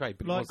 spoil your trade.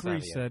 But it like was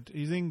Reece Savio. said,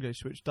 he's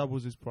English, which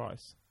doubles his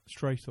price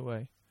straight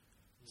away.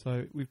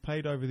 So we've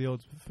paid over the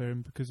odds for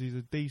him because he's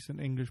a decent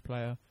English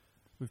player.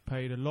 We've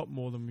paid a lot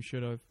more than we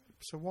should have.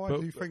 So why But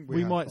do you think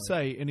we have might paid?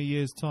 say in a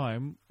year's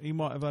time he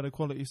might have had a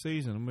quality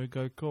season, and we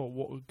go, "God,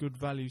 what a good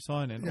value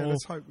signing." Yeah, or,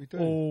 let's hope we do.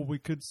 or we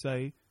could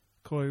say,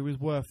 "Corey was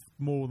worth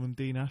more than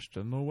Dean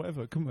Ashton," or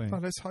whatever, couldn't we? No,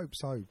 let's hope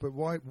so. But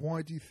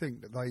why do you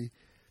think that they,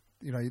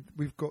 you know,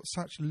 we've got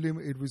such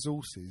limited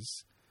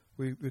resources?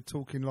 We're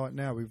talking like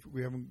now.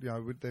 We haven't. You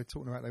know, they're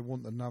talking about they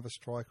want another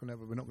striker, and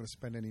whatever. We're not going to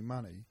spend any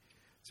money.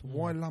 So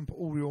why lump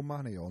all your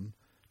money on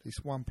this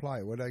one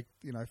player? Where they,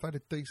 you know, if they had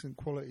a decent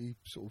quality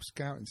sort of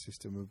scouting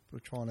system, we're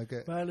trying to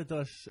get. But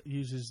Allardyce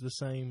uses the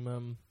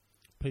same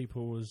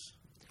people as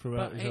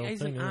throughout But his it whole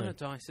isn't thing, isn't he?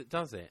 Allardyce that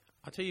does it.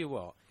 I tell you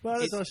what. But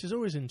it's- Allardyce is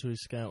always into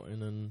his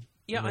scouting and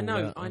Yeah, and I all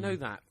know, that, I and- know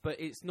that, but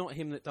it's not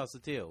him that does the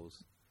deals.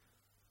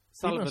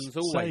 He Sullivan's must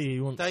always say he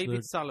wants David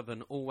the-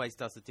 Sullivan always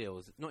does the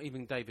deals. Not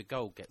even David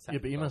Gold gets that. Yeah,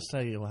 but you involved. must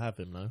say he'll have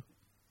him though.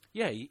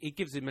 Yeah, he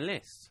gives him a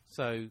list.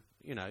 So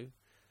you know,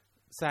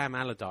 Sam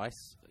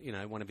Allardyce, you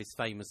know, one of his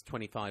famous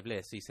 25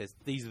 lists. He says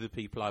these are the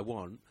people I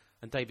want,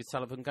 and David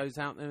Sullivan goes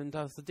out there and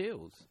does the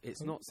deals.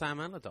 It's not Sam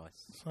Allardyce.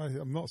 So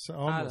I'm not. I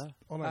Allah,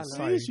 don't Allah.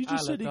 say. Yes, you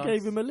just said he Allardyce.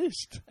 gave him a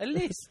list. A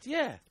list,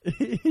 yeah.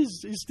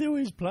 It's still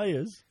his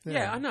players.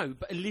 Yeah, I know,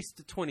 but a list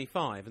of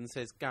 25 and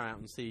says go out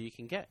and see who you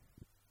can get.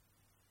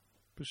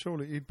 But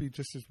surely he'd be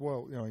just as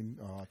well. You know,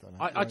 I don't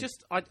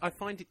know. I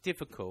find it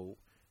difficult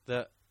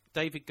that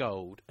David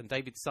Gold and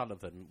David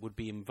Sullivan would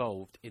be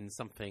involved in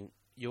something.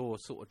 You're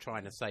sort of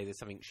trying to say there's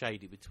something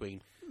shady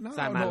between No,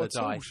 Sam not at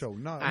all, Allardyce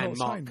Sean. No, I'm and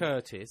not Mark saying-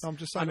 Curtis. I'm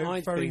just saying And I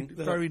it's very, think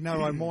that- very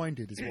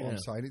narrow-minded is what Yeah. I'm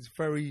saying. It's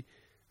very,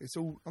 it's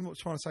all. I'm not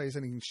trying to say there's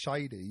anything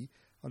shady.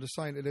 I'm just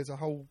saying that there's a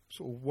whole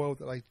sort of world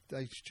that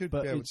they should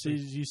But be able it's, to.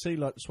 you see,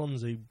 like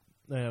Swansea,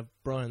 they have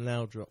Brian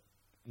Laudrup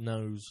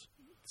knows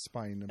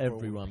Spain and brought all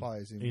the everyone.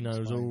 players in He from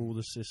knows Spain. all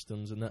the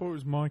systems and I that. thought it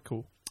was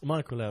Michael.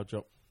 Michael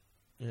Laudrup.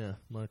 Yeah,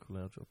 Michael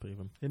Laudrup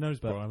even. He knows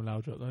But- Brian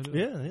Laudrup, though, doesn't he?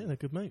 Yeah, they're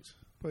good mates.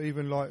 But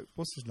even like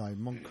what's his name,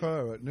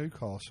 Moncur at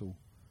Newcastle.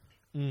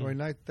 I mean,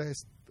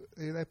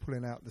 they're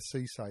pulling out the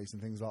Cisse's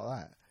and things like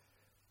that.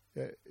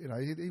 Yeah, you know,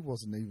 he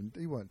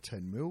weren't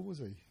 10 mil, was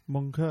he?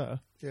 Moncur.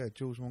 Yeah,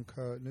 George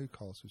Moncur at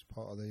Newcastle was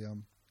part of the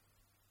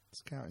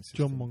scouting system.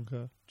 John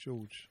Moncur.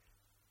 George,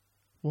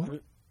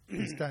 What?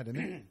 his dad, isn't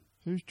it?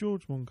 Who's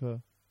George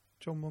Moncur?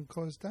 John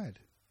Moncur's dad.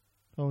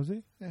 Oh, is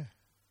he? Yeah.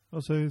 Oh,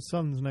 so his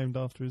son's named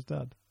after his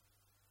dad.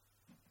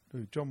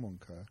 Who? John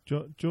Moncur.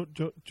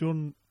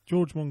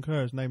 George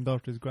Moncur is named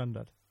after his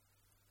granddad.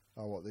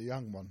 Oh, what, the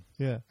young one?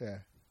 Yeah. Yeah.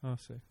 I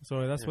see.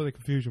 Sorry, that's where the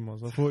confusion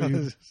was. I thought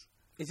you...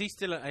 Is he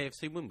still at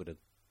AFC Wimbledon?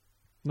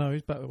 No,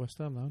 he's back at West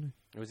Ham now, isn't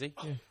Or is he?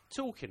 Yeah.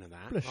 Talking of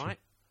that, Bless you. right?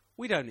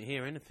 We don't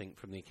hear anything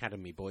from the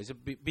academy boys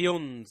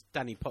beyond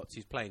Danny Potts,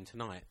 who's playing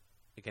tonight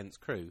against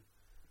Crewe.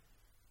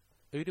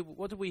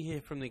 What do we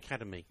hear from the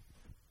academy?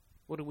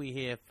 What do we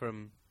hear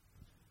from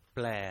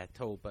Blair,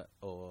 Talbot,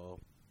 or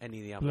any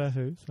of the he? others? Blair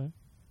who? So?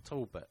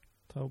 Talbot.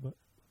 Talbot.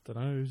 Don't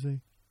know, who's he?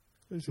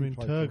 Who's I mean, he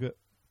played for? Turgut.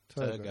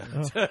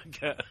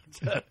 Turgut.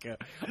 Turgut.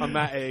 I'm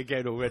at it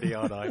again already,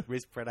 aren't I?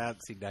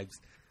 Mispronouncing names.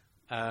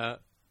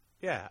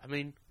 Yeah, I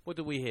mean, what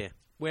do we hear?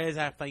 Where's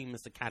our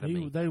famous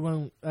academy? They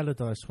won't.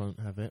 Allardyce won't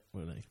have it,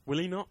 will he? Will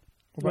he not?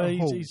 What Well, about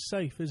Hall? he's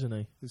safe, isn't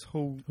he? Is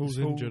Hall's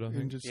injured, I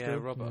think. Yeah, still?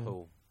 Robert Yeah.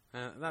 Hall.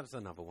 That was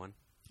another one.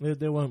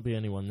 There won't be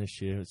anyone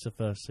this year. It's the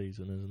first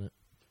season, isn't it?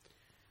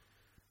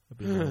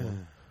 There'll be no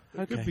one.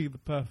 It could be the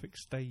perfect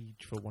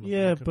stage for one of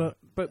Yeah, them. couldn't but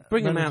But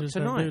bring him out Managers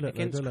don't do tonight that, though,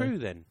 against do they? Crewe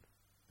then.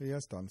 He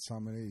has done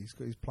some, and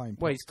he's playing.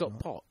 Well, he's got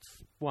tonight.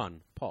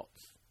 Potts.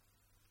 Potts.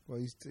 Well,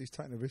 he's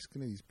taking a risk,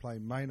 and he's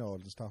playing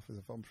Maynard and stuff.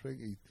 I'm sure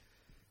he.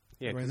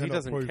 Yeah, I mean, because they're he not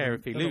doesn't proving- care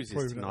if he they're not loses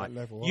proving at tonight. that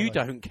level, are You they?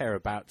 don't care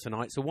about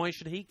tonight, so why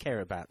should he care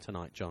about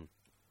tonight, John?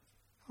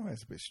 Oh,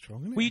 that's a bit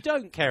strong, isn't it? Well, you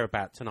don't care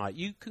about tonight.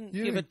 You can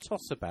You give a don't-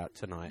 toss about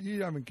tonight.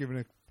 You haven't given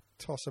a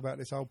toss about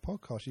this whole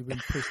podcast. You've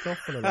been pissed off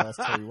for the last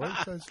 2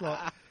 weeks. So it's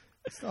like,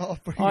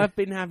 start bringing. I've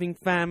been having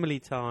family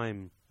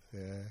time.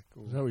 Yeah,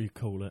 cool. Is that what you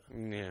call it?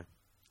 Yeah.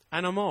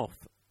 And I'm off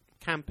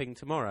camping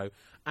tomorrow.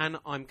 And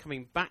I'm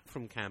coming back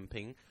from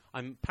camping.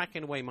 I'm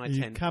packing away my Are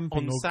you tent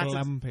camping on or Saturday.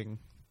 glamping?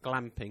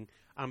 Glamping.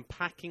 I'm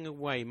packing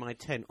away my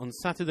tent on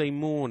Saturday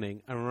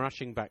morning and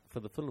rushing back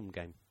for the Fulham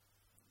game.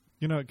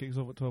 You know it kicks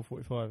off at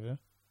 12:45, yeah?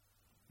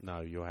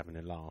 No, you're having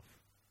a laugh.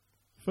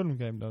 Fulham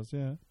game does,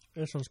 yeah.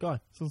 It's on Sky.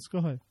 It's on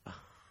Sky.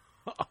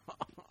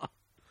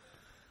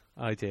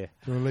 Oh dear.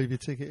 Do you want to leave your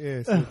ticket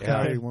here? So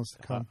Gary wants to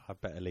come. I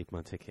better leave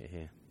my ticket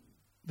here.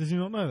 Did you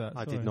not know that?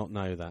 I Sorry. did not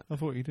know that. I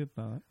thought you did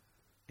know that.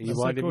 Are you That's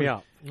so winding me cool.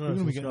 up? No, You're going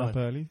to be it's getting on up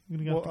Sky. early. You're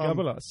going to What, get up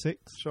like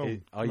 6.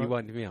 Sean, Are you right,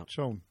 winding me up?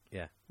 Sean,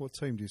 Yeah. what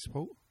team do you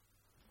support?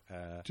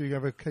 Uh, Do you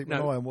ever keep No.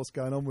 an eye on what's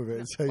going on with it?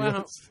 And see well,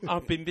 what's-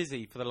 I've been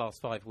busy for the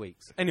last 5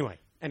 weeks. Anyway,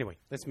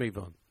 let's move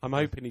on. I'm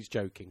hoping he's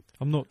joking.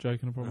 I'm not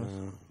joking, I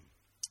promise.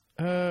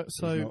 He's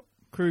So, not.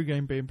 crew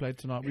game being played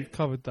tonight. We've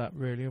covered that,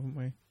 really, haven't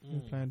we? We're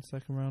playing the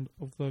second round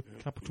of the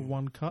Capital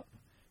One Cup.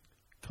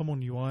 Come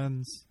on, you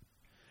Irons.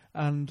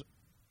 And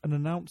an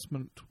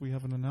announcement. We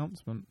have an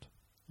announcement.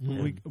 Yeah.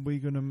 Are we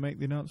going to make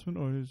the announcement,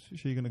 or is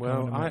she going to come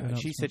Well, in and make the she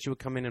announcement? said she would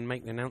come in and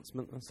make the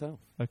announcement herself.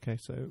 Okay,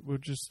 so we'll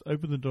just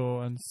open the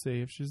door and see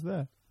if she's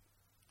there.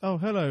 Oh,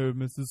 hello,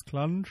 Mrs.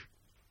 Clunge.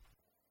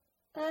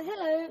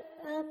 Hello.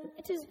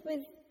 It is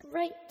with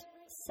great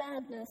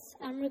sadness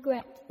and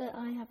regret that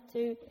I have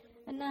to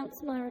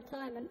announce my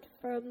retirement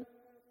from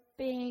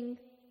being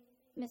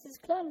Mrs.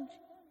 Clunge.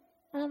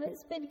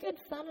 It's been good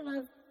fun, and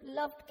I've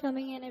loved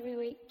coming in every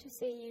week to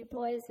see you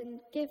boys and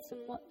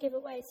give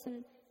away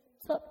some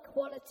top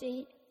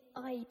quality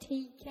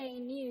ITK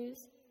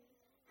news.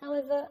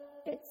 However,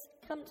 it's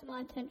come to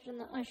my attention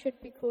that I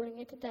should be calling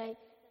it a day,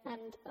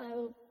 and I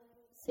will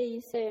see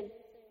you soon.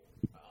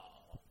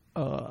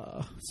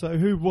 So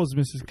who was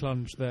Mrs.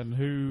 Clunge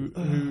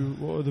then?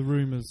 What are the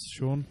rumours,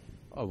 Sean?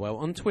 Oh, well,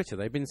 on Twitter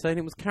they've been saying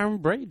it was Karen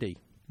Brady.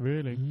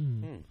 Really?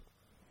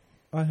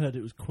 I heard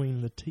it was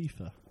Queen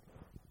Latifah.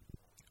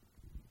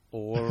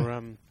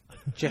 Or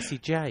Jessie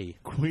J.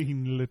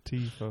 Queen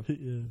Latifah.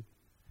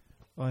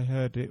 Yeah. I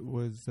heard it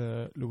was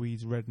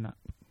Louise Redknapp.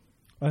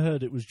 I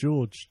heard it was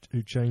George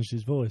who changed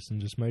his voice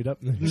and just made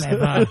up names.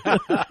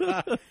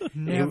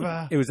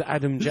 Never. It was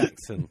Adam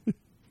Jackson.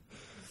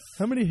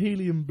 How many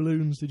helium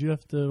balloons did you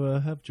have to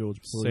have, George,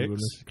 before you were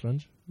 6. Mrs.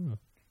 Clunge? Oh.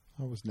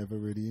 I was never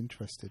really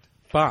interested.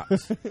 But,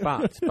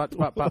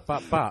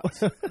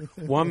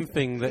 one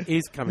thing that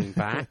is coming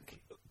back,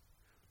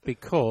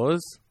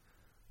 because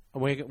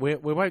we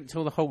won't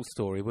tell the whole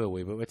story, will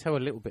we? But we'll tell a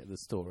little bit of the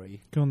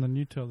story. Go on then,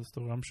 you tell the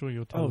story. I'm sure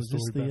you'll tell Oh, the is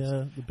this story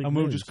best. the big And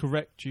we'll news? just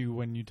correct you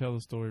when you tell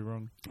the story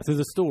wrong. So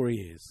the story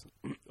is,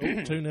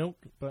 2-0,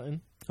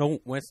 button.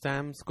 West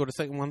Ham scored a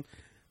second one.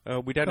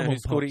 We don't Come know on, who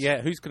scored it Pops.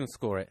 yet. Who's going to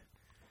score it?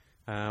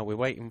 We're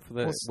waiting for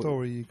the... What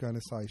story are you going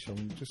to say,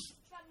 Sean? Just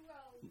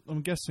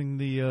I'm guessing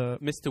the...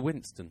 Mr.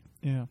 Winston.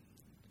 yeah.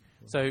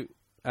 So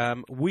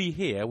we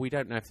hear, we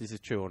don't know if this is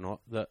true or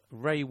not, that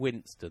Ray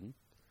Winston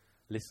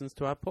listens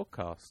to our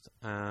podcast.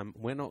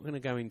 We're not going to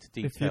go into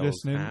details If you're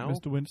listening, now.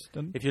 Mr.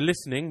 Winston. If you're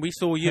listening, we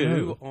saw you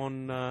Hello.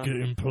 on Get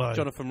in play.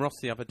 Jonathan Ross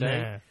the other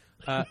day.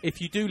 If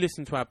you do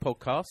listen to our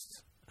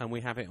podcast, and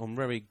we have it on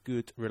very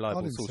good, I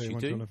reliable didn't source, see you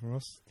one, do. Jonathan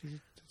Ross. Did you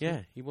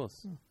Yeah, he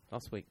was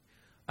last week.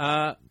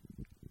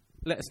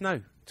 Let us know.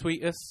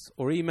 Tweet us,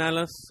 or email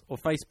us, or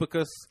Facebook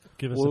us,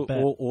 Give us or, a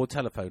bet. or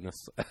telephone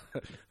us.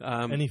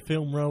 Any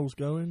film roles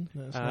going?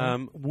 Let us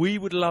know. We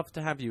would love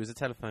to have you as a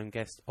telephone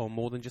guest on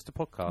More Than Just a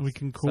Podcast. We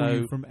can call So-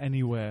 you from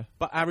anywhere.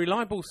 But our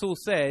reliable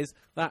source says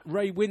that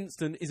Ray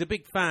Winston is a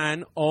big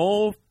fan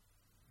of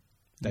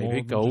More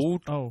David than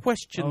Gold. just-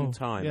 Question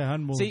time. Yeah,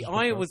 and more See, than just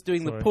I a podcast. was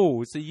doing the Sorry.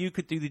 pause so you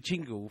could do the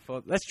jingle.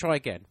 For. Let's try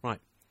again. Right.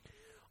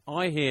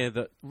 I hear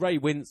that Ray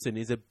Winston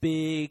is a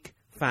big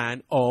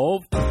fan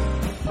of...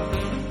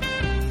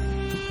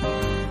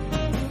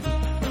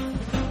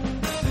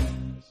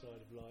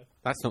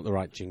 That's not the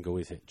right jingle,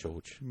 is it,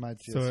 George?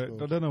 Magic. So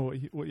I don't know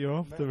what you're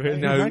after,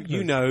 really. No, Magnus.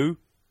 you know.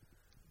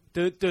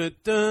 Duh, duh,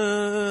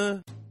 duh.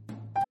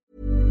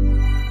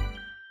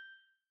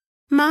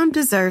 Mom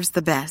deserves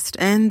the best,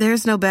 and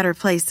there's no better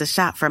place to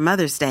shop for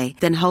Mother's Day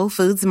than Whole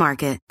Foods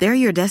Market. They're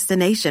your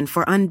destination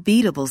for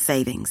unbeatable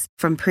savings,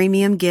 from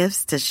premium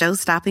gifts to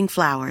show-stopping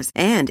flowers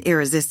and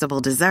irresistible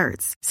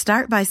desserts.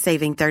 Start by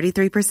saving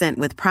 33%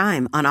 with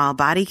Prime on all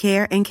body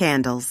care and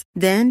candles.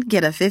 Then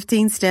get a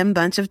 15-stem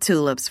bunch of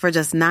tulips for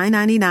just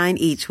 $9.99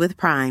 each with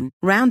Prime.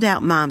 Round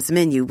out Mom's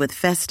menu with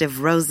festive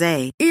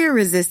rosé,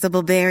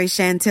 irresistible berry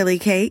chantilly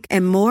cake,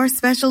 and more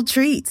special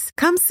treats.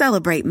 Come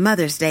celebrate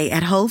Mother's Day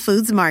at Whole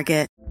Foods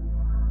Market.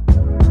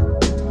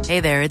 Hey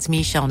there, it's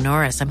Michelle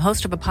Norris. I'm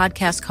host of a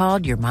podcast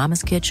called Your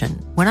Mama's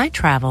Kitchen. When I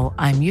travel,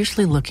 I'm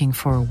usually looking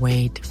for a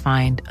way to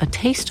find a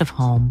taste of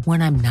home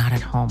when I'm not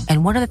at home.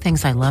 And one of the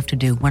things I love to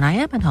do when I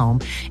am at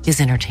home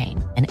is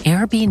entertain. And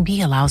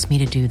Airbnb allows me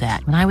to do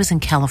that. When I was in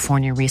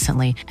California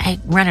recently, I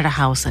rented a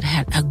house that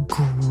had a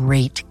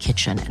great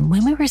kitchen. And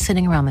when we were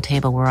sitting around the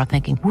table, we were all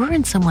thinking, we're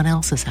in someone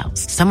else's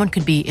house. Someone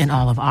could be in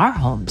all of our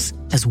homes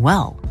as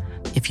well.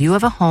 If you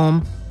have a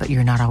home, but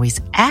you're not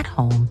always at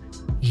home,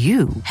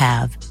 you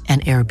have an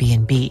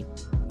Airbnb.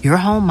 Your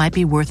home might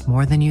be worth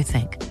more than you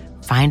think.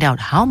 Find out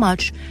how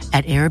much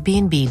at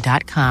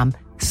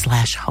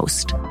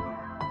airbnb.com/host.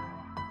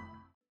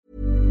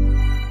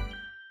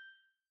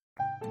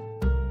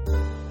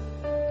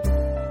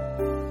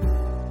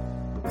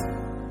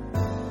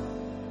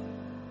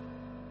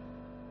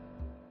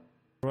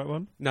 Right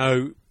one?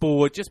 No,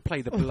 bored. Just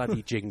play the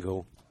bloody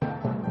jingle.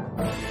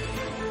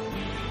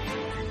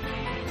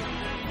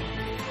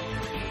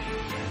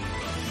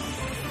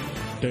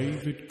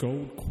 David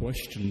Gold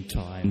question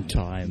time.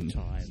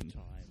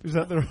 Is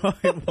that the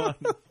right one?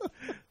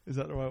 Is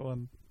that the right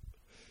one?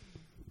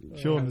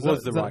 Sean, That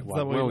was the right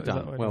one.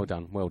 Well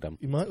done.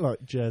 You might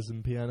like jazz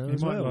and piano You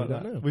as might well. like I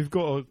don't that. know. We've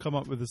got to come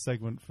up with a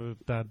segment for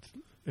Dad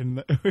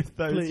with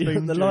those Please,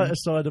 theme the tunes. lighter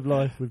side of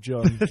life with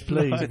John.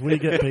 Please, if we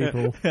get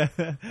people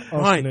Right,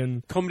 asking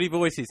in Comedy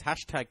Voices.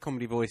 Hashtag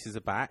Comedy Voices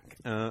are back.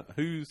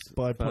 Who's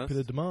by first?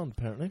 popular demand,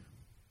 apparently.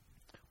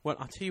 Well,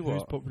 I'll tell you Who's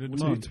what. popular Two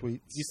demand? tweets.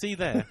 You see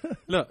there?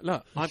 Look.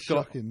 I've got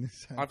Shocking,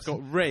 this I've got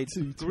sounds- red,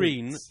 two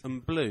green, tweets.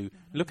 and blue.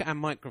 Look at our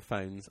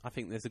microphones. I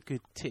think there's a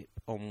good tip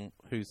on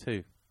who's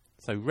who.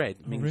 So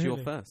red means you're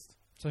really? first.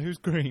 So who's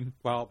green?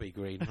 Well, I'll be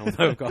green,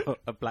 although I've got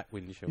a black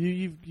windshield.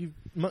 You've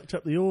mucked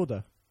up the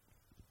order.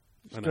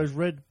 I It know. goes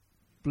red,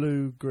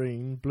 blue,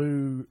 green,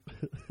 blue.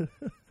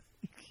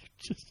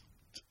 Just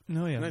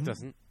No, yeah. No, it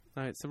doesn't.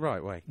 No, it's the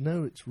right way.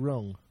 no, it's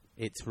wrong.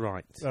 It's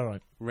right. All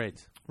right. Red.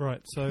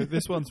 Right, so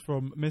this one's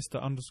from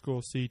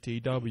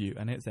Mr_CTW,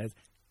 and it says,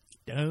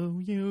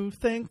 "Do you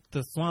think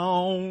the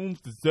songs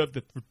deserve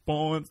the 3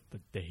 points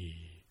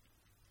today?"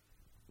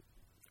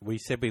 We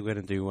said we were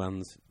going to do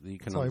ones that you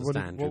can Sorry,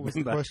 understand. what was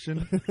the remember?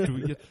 question? Do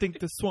you think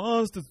the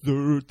swans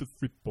deserve the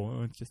 3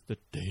 points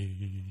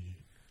yesterday?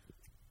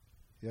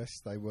 Yes,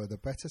 they were the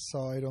better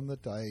side on the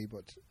day,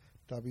 but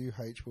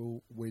WH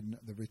will win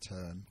the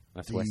return.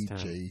 That's West Ham.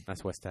 DG.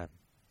 That's West Ham.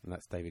 And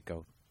that's David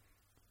Gold.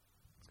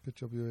 Good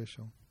job you were,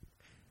 Sean.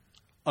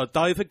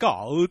 David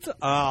Gold,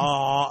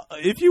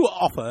 if you were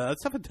offered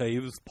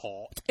 17th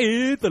spot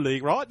in the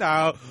league right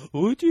now,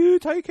 would you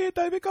take it,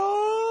 David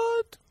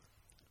Gold?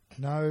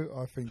 No,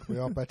 I think we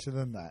are better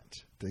than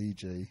that.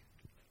 DG.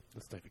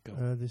 That's David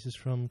Gold. This is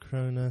from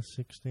Krona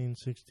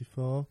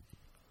 1664.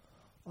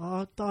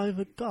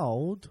 David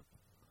Gold,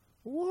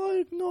 why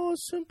ignore a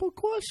simple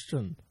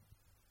question?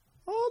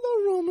 Are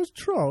the rumours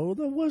true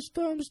that West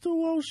Ham's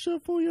still owe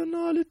Sheffield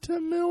United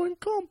 10 million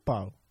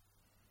compo?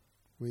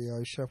 We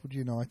owe Sheffield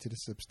United a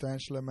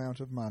substantial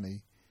amount of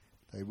money.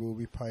 They will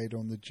be paid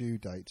on the due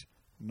date.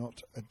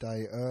 Not a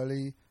day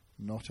early,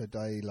 not a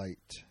day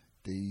late.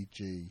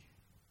 DG.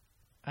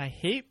 I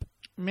hope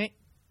Mick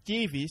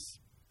Davis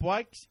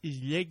breaks his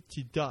leg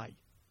today.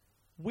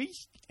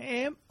 West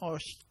Ham or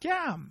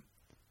scam?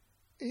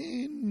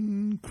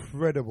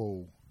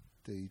 Incredible.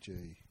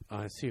 DG.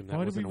 I assume that Why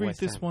did wasn't we a read West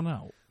this Ham. one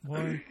out?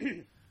 Why?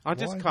 I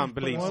just Why can't would-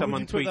 believe why would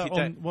someone you put that tweeted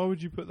that. on, why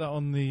would you put that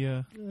on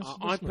the...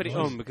 I put it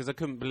on because I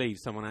couldn't believe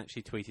someone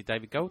actually tweeted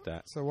David Gold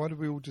that. So why did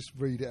we all just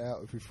read it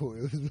out if we thought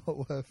it was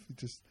not worth it?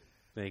 Just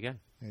There you go.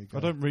 there you go.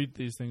 I don't read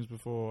these things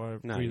before I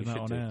No, read you them out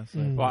should on do. air. So.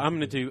 Right, I'm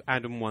going to do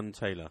Adam 1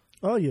 Taylor.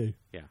 Are you?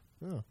 Yeah.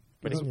 Oh.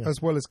 But as, yeah.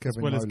 as well as As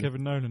Kevin well as Nolan.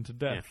 Kevin Nolan to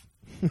death.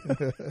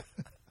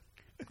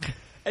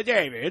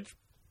 David,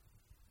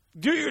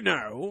 do you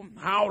know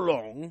how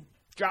long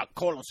Jack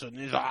Collison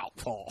is out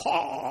for?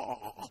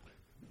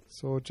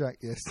 Saw Jack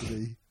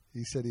yesterday.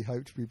 He said he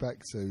hoped to be back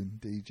soon.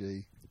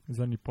 DG. He's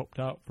only popped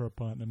out for a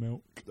pint of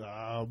milk.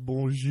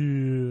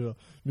 Bonjour,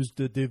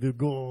 Mr. David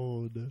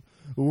Gold.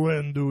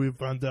 When do we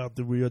find out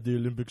that we are at the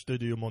Olympic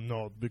Stadium or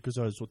not? Because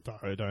I'm so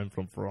tired. I'm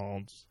from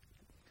France.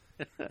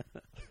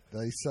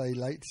 They say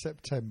late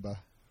September.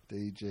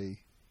 DG.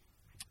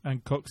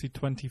 And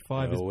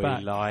Coxie25 is we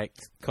back. liked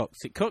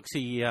Coxie.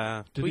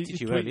 Coxie Did tweeted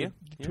you earlier.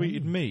 He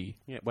tweeted me.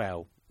 Yeah,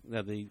 well,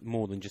 the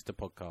more than just a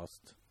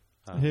podcast.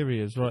 Here he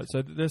is. Right,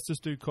 so let's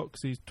just do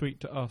Coxie's tweet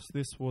to us.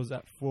 This was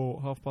at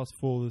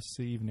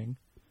 4:30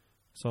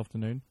 this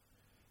afternoon.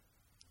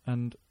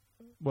 And,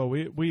 well,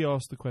 we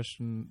asked the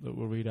question that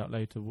we'll read out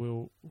later.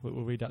 We'll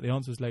read out the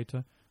answers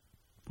later.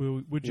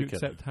 Would you Okay.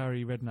 accept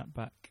Harry Redknapp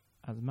back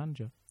as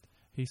manager?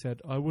 He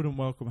said, I wouldn't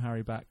welcome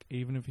Harry back,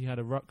 even if he had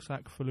a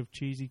rucksack full of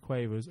cheesy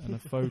quavers and a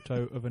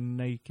photo of a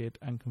naked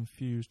and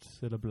confused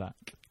Cilla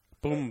Black.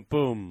 Boom,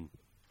 boom.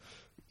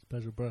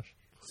 Special brush.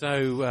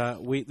 So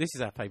this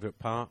is our favourite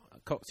part.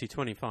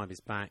 Coxie25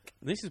 is back.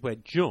 This is where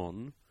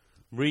John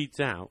reads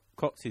out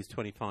Coxie's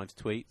 25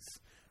 tweets.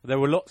 There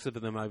were lots of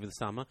them over the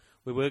summer.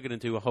 We were going to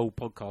do a whole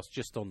podcast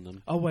just on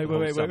them. Oh, wait. the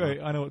whole summer.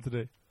 I know what to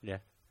do. Yeah.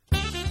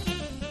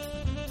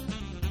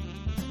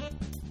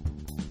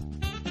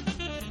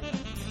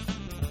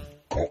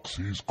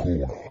 Coxie's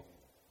Corner.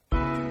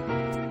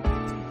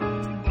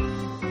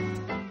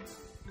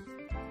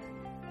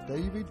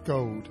 David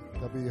Gold,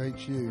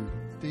 WHU,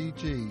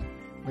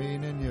 DG, me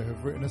and Enya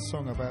have written a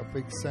song about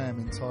Big Sam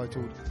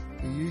entitled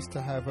He Used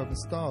to Have a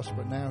Moustache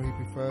but Now He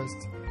Prefers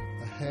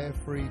a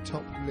Hair-Free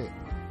Top Lip,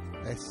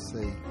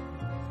 SC.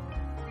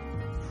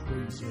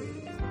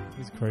 Crazy.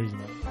 He's crazy,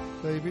 man.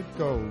 David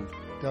Gold,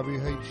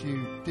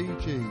 WHU,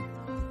 DG,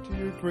 do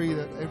you agree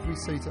that every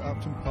seat at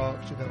Upton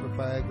Park should have a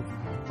bag of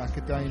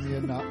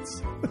macadamia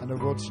nuts and a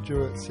Rod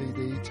Stewart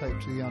CD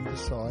taped to the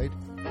underside,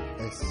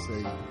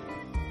 SC.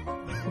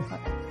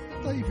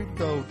 David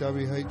Gold,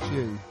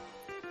 WHU.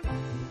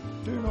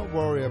 Do not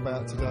worry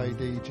about today,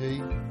 DG.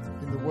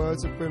 In the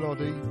words of Bill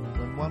Oddie,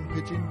 when one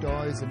pigeon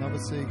dies, another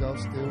seagull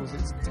steals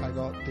its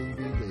Taggart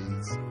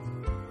DVDs.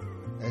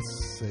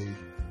 SC.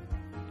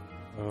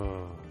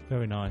 Oh,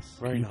 Very nice.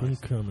 very Keep 'em nice.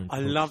 coming, I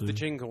love Foxy. the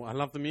jingle. I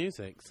love the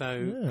music. So,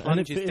 Yeah, and Plunge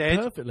it is fitted dead.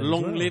 perfectly as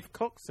Long well. live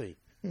Coxie.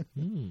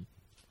 Mm.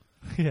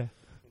 Yeah.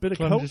 Bit of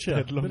Plunge is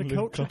culture. dead, long Bit of live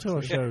culture to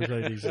our Coxie. shows,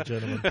 ladies and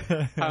gentlemen.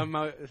 No,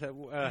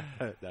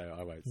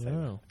 I won't say that.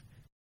 Wow.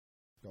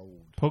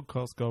 Gold.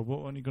 Podcast gold.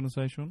 What were you going to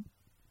say, Sean?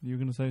 You were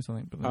going to say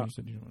something, but then Oh. you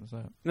said you didn't want to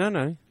say it.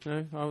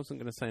 No, I wasn't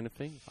going to say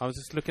anything. I was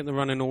just looking at the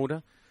running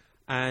order,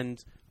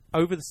 and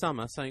over the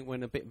summer, something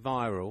went a bit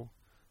viral,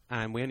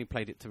 and we only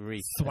played it to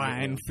Reese.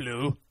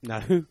 flu.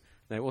 No,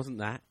 it wasn't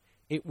that.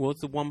 It was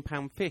the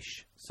 £1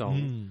 fish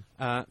song.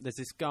 There's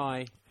this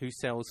guy who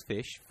sells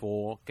fish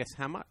for, guess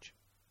how much?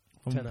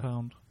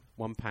 £1.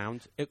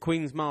 £1 at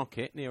Queen's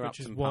Market near Which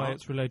is Upton why Park.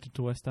 it's related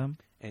to West Ham.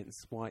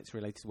 It's why it's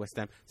related to West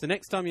Ham. So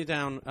next time you're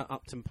down at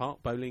Upton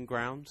Park, bowling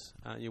grounds,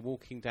 you're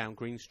walking down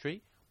Green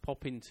Street,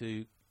 pop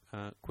into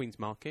Queen's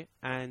Market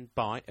and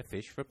buy a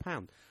fish for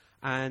 £1.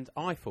 And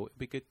I thought it'd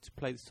be good to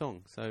play the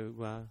song,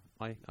 so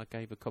I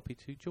gave a copy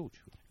to George.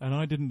 And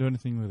I didn't do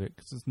anything with it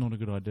because it's not a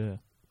good idea.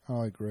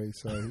 I agree,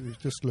 so you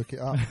just look it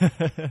up.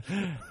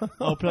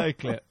 I'll play a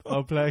clip.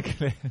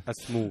 A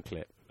small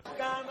clip.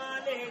 Come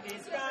on,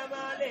 ladies,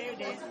 £1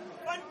 fish.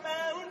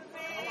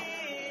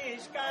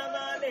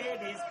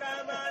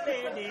 Come on,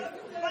 ladies,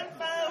 £1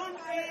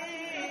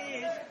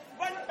 fish.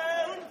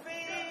 £1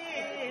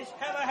 fish.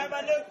 Have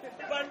a look,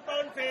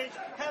 £1 fish.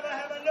 Have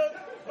a look,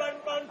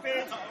 £1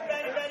 fish.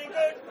 Very, very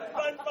good.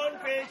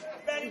 £1 fish.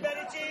 Very,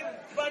 very cheap.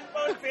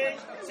 £1 fish.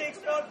 6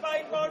 for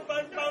 £5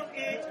 £1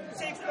 each.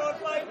 6 for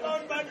 £5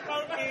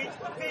 £1 each.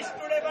 Fish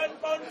today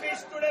 £1,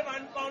 fish today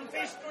 £1,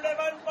 fish today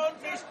 £1,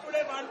 fish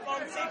today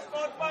 £1, 6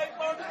 for £5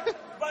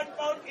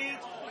 £1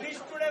 each. Fish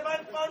today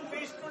 £1,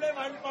 fish today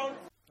 £1.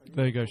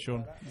 There you go,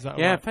 Sean. Is that all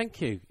Yeah, right?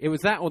 thank you. It was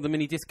that or the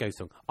mini disco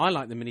song. I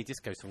like the mini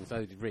disco song,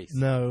 so did Reese.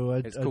 No,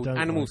 It's I called don't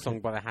Animal like Song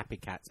it. by the Happy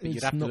Cats, but you'd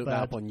It's have to not look that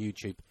bad. up on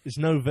YouTube. It's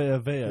no Vea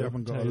Vea. You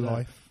haven't got tell a you that.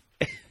 life.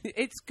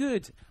 It's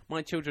good.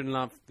 My children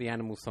love the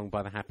Animal Song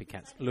by the Happy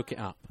Cats. Look it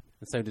up,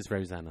 and so does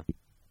Rosanna.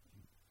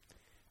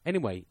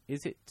 Anyway,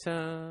 is it?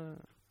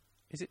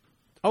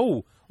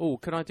 Oh,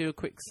 could I do a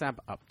quick SAB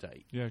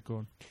update? Yeah, go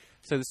on.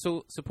 So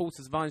the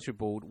Supporters Advisory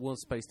Board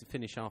was supposed to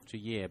finish after a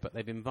year, but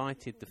they've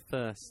invited the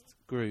first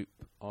group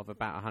of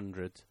about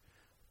 100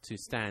 to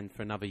stand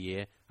for another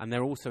year, and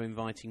they're also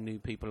inviting new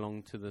people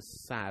along to the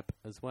SAB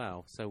as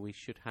well. So we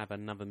should have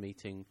another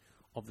meeting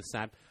of the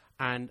SAB.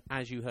 And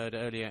as you heard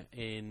earlier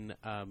in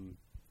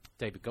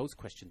David Gold's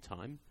question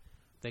time,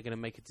 they're going to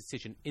make a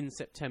decision in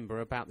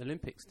September about the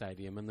Olympic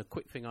Stadium. And the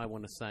quick thing I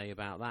want to say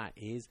about that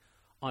is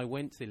I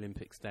went to the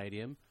Olympic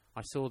Stadium.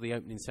 I saw the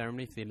opening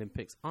ceremony for the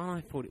Olympics. And I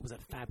thought it was a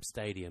fab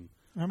stadium.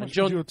 How much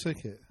John- was your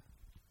ticket?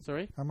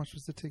 Sorry? How much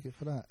was the ticket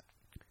for that?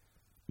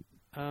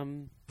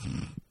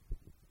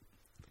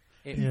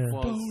 It Yeah.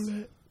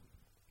 was...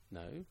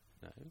 No.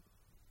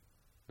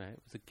 It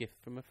was a gift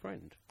from a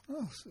friend.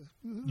 Oh,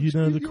 You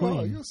know the you Queen.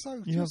 Are, you're so,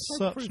 You you're have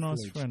so such nice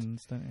privileged.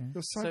 friends, don't you?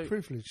 You're so, So-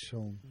 privileged,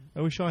 Sean.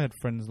 I wish I had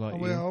friends like Oh,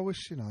 you. well, I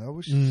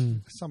wish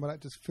some of that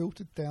just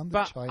filtered down the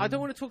But chain. I don't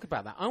want to talk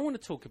about that. I want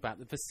to talk about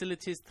the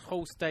facilities. The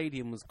whole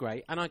stadium was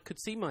great. And I could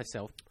see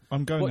myself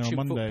I'm going there watching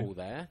on Monday. football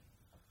there.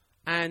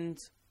 And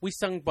we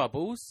sung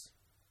Bubbles.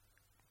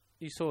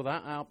 You saw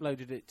that. I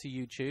uploaded it to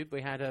YouTube.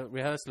 We had a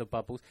rehearsal of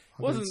Bubbles.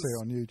 I didn't see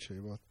it on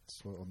YouTube. I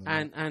saw it on the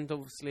And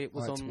obviously it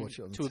was I had to on watch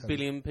it on the to a telly.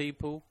 billion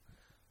people.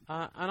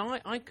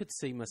 And I could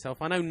see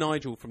myself. I know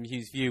Nigel from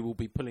Hughes View will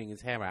be pulling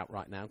his hair out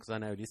right now because I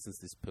know he listens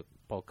to this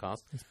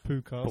podcast. It's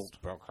Poocast.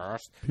 Podcast.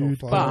 Not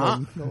far But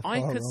wrong, not I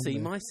far could wrong see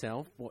there.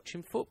 myself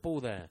watching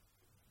football there.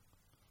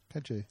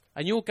 Had you?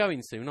 And you're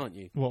going soon, aren't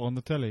you? What, on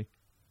the telly?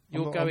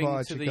 You're I'm going not to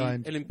actually the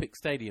going- Olympic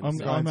Stadium. I'm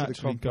so- going- to the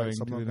actually complex. going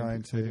to I'm the not going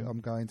Olympic to. Stadium. I'm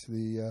going to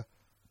the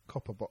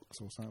Copper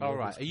Box or something. All whatever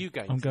right. it's Are you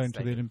going? I'm to going the to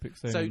the stadium? Olympic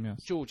Stadium, So,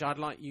 yes. George, I'd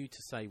like you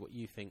to say what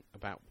you think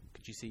about.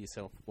 Could you see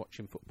yourself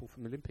watching football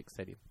from the Olympic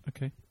Stadium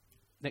Okay.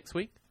 next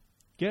week?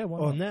 Yeah, why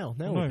Oh, not? now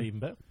No. would be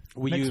even better.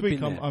 Will you Next have week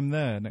been there? I'm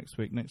there next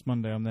week. Next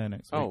Monday I'm there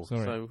next week. Oh,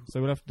 Sorry.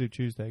 so- we'll have to do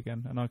Tuesday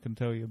again, and I can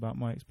tell you about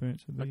my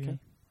experience of the Okay.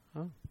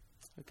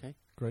 Okay.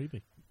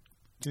 Gravy.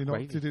 Did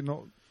Gravy. it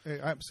not? It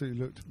absolutely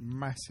looked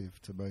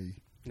massive to me.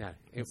 No, it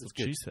That's was what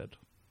good. she said.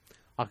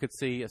 I could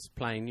see us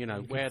playing. You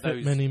know, where Fit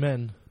those many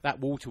men. that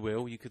water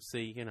wheel. You could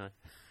see. You know.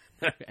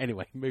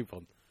 Anyway, move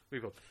on.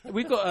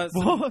 We've got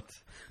What?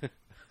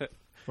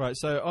 Right,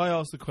 so I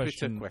asked the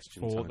question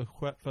question for time.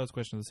 the first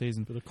question of the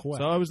season. For the quack.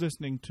 So I was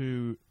listening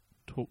to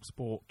Talk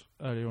Sport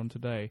earlier on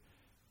today,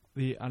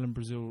 the Alan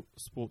Brazil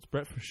Sports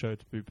Breakfast Show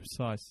to be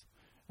precise,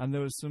 and there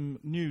was some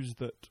news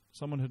that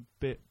someone had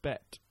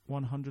bet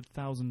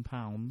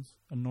 £100,000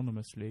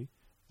 anonymously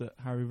that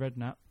Harry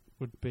Redknapp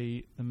would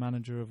be the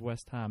manager of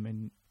West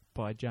Ham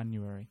by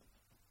January.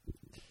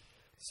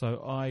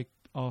 So I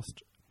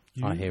asked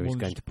you, I hear he's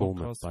going Launch to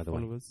Bournemouth, Podcast by the way.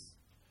 followers,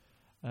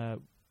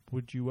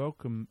 would you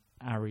welcome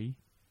Harry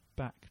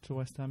back to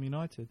West Ham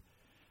United?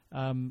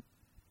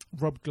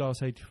 Rob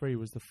Glass 83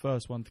 was the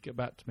first one to get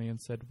back to me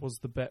and said, was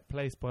the bet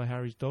placed by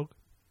Harry's dog?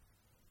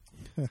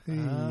 I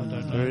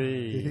don't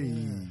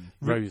know.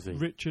 Rosie.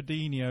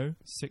 Richardinho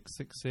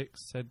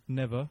 666 said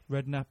never.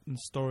 Redknapp and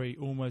Story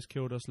almost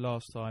killed us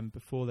last time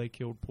before they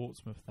killed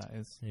Portsmouth, that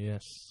is.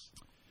 Yes.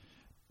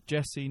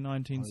 Jesse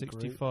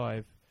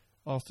 1965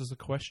 asked us a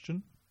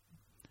question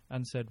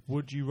and said,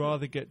 would you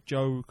rather get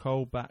Joe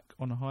Cole back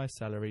on a high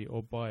salary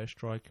or buy a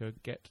striker,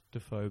 get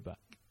Defoe back?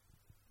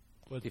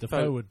 Well, Defoe-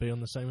 Defoe would be on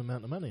the same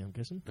amount of money, I'm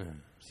guessing.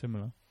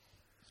 Similar.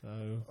 So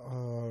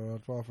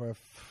I'd rather have.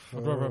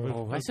 I'd rather have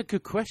Oh, that's a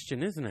good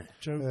question, isn't it?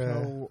 Joe Yeah.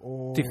 Cole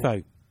or Defoe.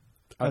 I'd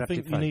I have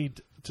think Defoe. you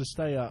need to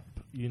stay up.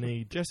 You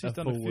need Jesse's a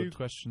done forward. a few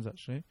questions,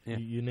 actually. Yeah.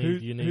 You Who-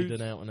 need who's-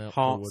 an out and out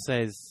Hart forward.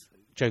 says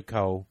Joe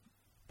Cole,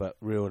 but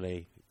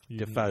really You-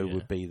 Defoe yeah.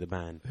 would be the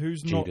man.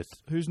 Who's Judas.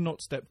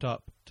 not stepped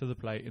up to the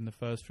plate in the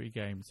first 3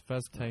 games?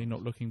 Vazquez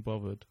not looking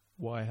bothered.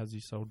 Why has he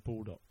sold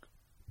Baldock?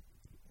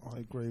 I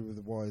agree with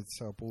the wide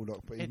sell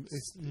Baldock, but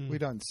It's- we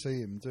don't see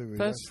him, do we? First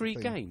That's the 3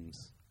 thing.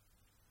 games.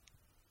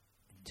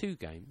 2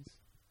 games.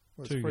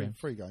 Well, Two it's games.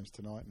 3 games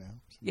tonight now.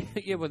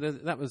 Yeah, well,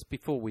 that was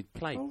before we'd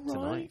played All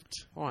tonight.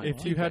 right. Right.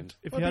 If 2 you had, games.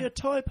 if Might you be a had,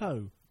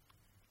 typo.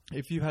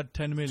 if you had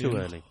 10 million, Too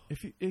early.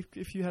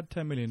 If you had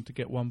 10 million to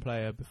get one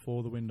player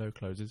before the window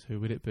closes, who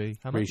would it be?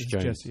 How much? Reece It's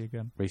Jones. Jesse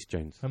again. Reece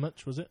Jones. How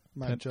much was it?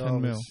 Matt 10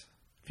 mil. Jarvis.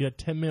 If you had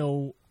 10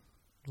 mil,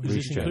 is Reece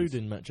this Jones.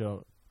 including Matt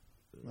Jarvis?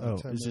 No, Oh,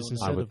 10 is this mil.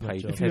 instead I would of Matt pay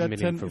Jarvis? 10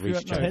 million for if you Reece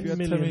had, no, Jones. if you had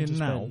 10 10 million to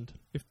now, spend.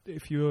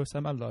 if you were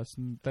Sam Allardyce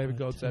and David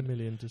Gold 10 said,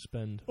 million to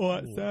spend. all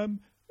right, Ooh. Sam,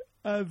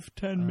 have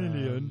 10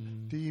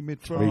 million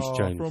Dimitri Reece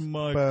Jones. from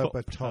my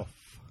Berbatov.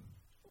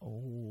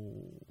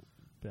 Oh,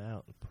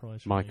 about the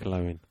price. Michael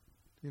range. Owen.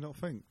 You not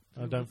think?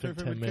 I don't think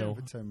we 10 would get him mil.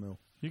 for 10 mil.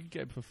 You could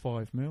get him for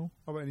 5 mil.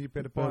 I reckon you'd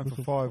better buy him for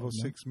Berbatov 5 or no.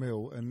 6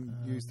 mil and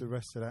use the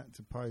rest of that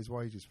to pay his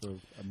wages for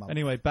a month.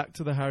 Anyway, back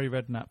to the Harry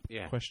Redknapp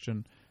Yeah.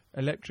 question.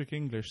 Electric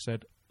English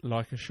said,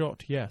 like a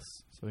shot, yes.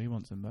 So he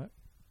wants him back.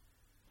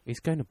 He's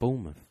going to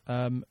Bournemouth.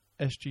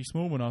 SG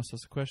Smallman asked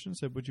us a question,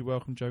 said, would you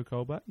welcome Joe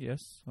Cole back? Yes,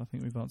 I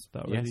think we've answered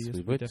that already. Yes,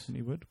 we would.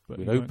 Definitely would. But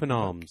With he won't open come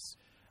back. arms.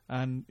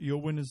 And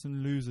your winners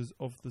and losers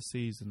of the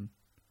season.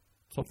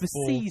 Top Of the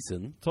 4,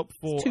 season? Top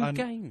 4 It's 2 and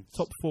games.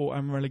 top 4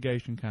 and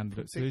relegation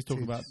candidates. So he's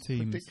talking about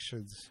teams.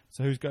 Predictions.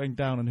 So who's going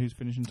down and who's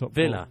finishing top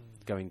Villa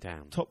 4? going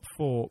down. Top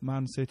 4,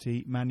 Man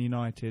City, Man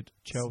United,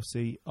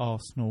 Chelsea,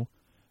 Arsenal.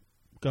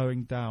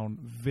 Going down,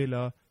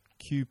 Villa,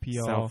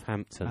 QPR,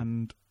 Southampton.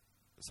 and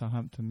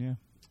Southampton, yeah.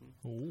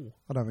 Ooh.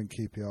 I don't think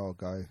QPR will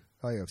go.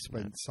 They have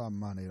spent some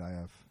money, they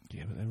have.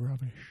 Yeah, but they're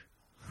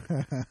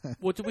rubbish.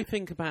 What do we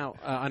think about,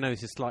 I know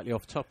this is slightly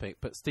off topic,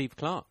 but Steve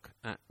Clark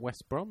at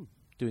West Brom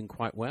doing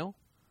quite well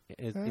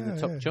in the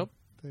top job.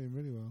 Doing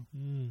really well.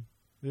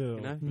 Yeah.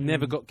 You know,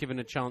 never got given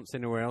a chance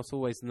anywhere else.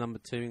 Always the number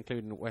 2,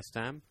 including at West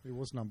Ham. He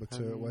was number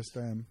 2 at West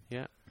Ham.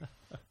 Yeah.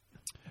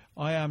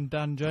 I am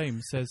Dan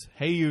James says,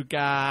 hey you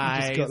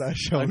guys. Just got that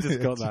shot. I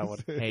just got that one.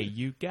 Hey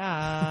you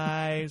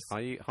guys.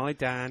 Hi,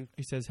 Dan.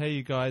 He says, hey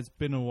you guys,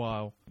 been a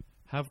while.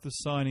 Have the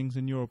signings,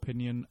 in your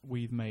opinion,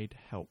 we've made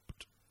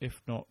helped? If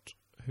not,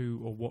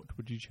 who or what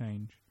would you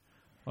change?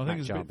 I think Matt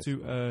it's a Jarvis. bit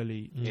too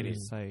early It to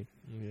is. say.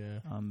 Yeah.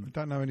 I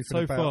don't know anything So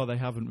about far, they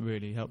haven't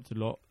really helped a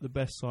lot. The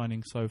best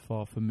signing so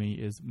far for me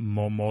is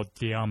Momo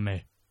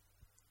Diame.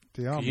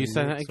 Diame. Could you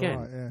say that looks again?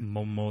 all right, yeah.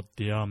 Momo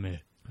Diame.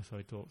 That's how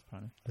he talks,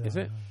 apparently. Is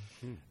it?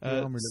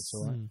 Diame looks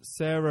all right.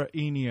 Sarah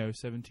Enio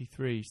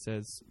 73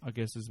 says, I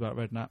guess this is about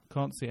Redknapp.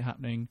 Can't see it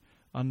happening.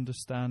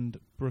 Understand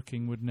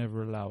Brooking would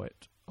never allow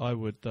it. I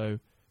would, though.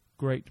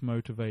 Great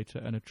motivator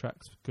and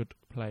attracts good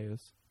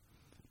players. ...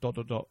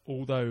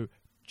 Although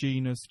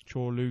Genus,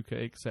 Chorluka,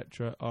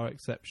 etc. are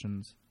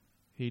exceptions.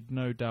 He'd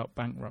no doubt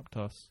bankrupt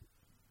us.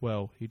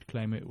 Well, he'd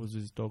claim it was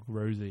his dog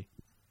Rosie.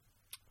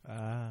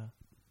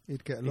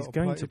 He'd get a lot He's of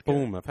going play- to he'd get-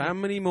 Bournemouth. How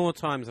many more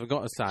times have I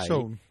got to say?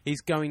 Sean.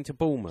 He's going to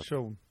Bournemouth.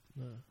 Sean,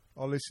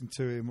 I listened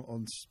to him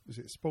on was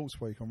it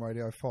Sports Week on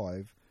Radio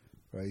 5,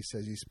 where he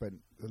says he spent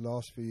the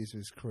last few years of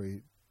his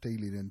career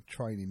dealing and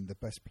training the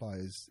best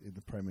players in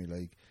the Premier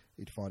League.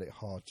 He'd find it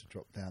hard to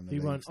drop down the He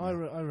won't. leagues now.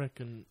 I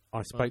reckon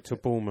I spoke to a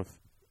Bournemouth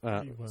He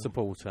won't.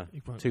 supporter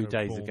He won't 2 go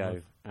days ago,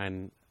 Bournemouth.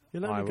 and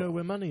he'll I only go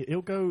where money.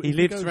 He'll go. he if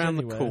lives goes around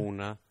anywhere, the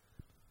corner.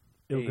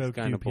 He'll He's go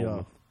going to QPR.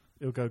 Bournemouth.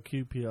 He'll go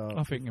QPR.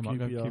 I think he might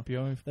go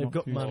QPR. If They've not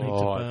got QPR. money to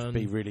Oh, burn. I'd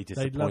be really They'd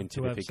love disappointed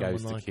to if he have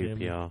goes to someone like him.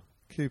 QPR.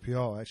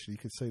 QPR, actually, you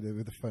could see there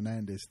with the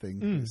Fernandes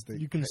thing.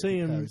 You can see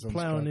him carries on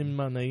ploughing struggling. in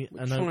money,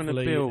 We're and trying to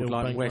hopefully build it'll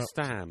like bankrupt- West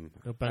Ham,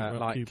 it'll bankrupt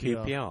like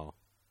QPR. QPR.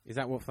 Is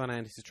that what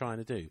Fernandes is trying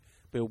to do?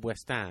 Build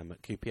West Ham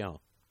at QPR?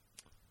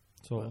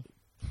 Sort of.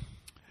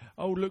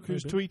 Oh, look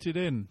who's tweeted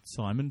in.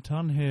 Simon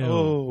Tunhill.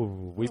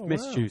 Oh, we've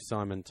missed wow. you,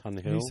 Simon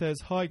Tunhill. He says,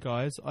 "Hi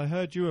guys, I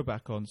heard you were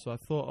back on, so I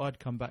thought I'd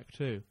come back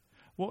too.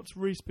 What's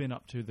Reese been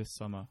up to this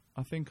summer?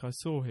 I think I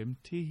saw him.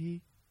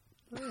 Tee-hee."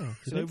 Oh,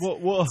 So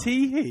what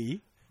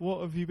Tee-hee?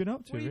 what have you been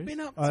up to, What have you Reese?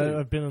 been up to?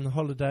 I've been on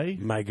holiday.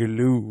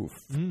 Magaluf.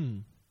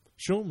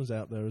 Sean was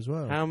out there as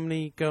well. How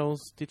many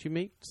girls did you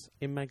meet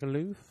in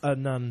Magaluf?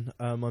 None.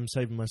 I'm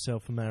saving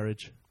myself for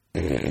marriage.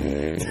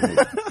 You're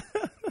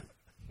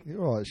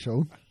all right,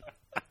 Sean.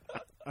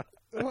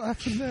 What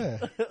happened there?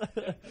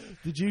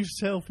 Did you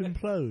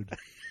self-implode?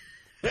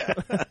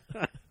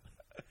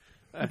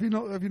 Have you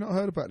not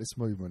heard about this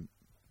movement?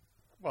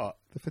 What?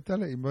 The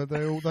Fidelity, where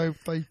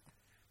they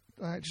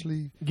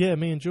actually Yeah,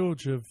 me and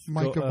George have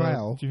make got, a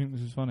vow. Do you think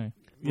this is funny?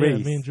 Yeah,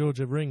 Reese. me and George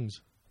have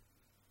rings.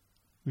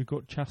 We've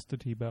got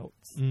chastity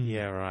belts.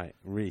 Yeah, right.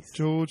 Reese.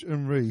 George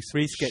and Reese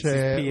Gets his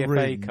share PFA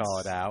rings.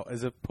 card out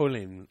as a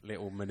pull-in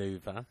little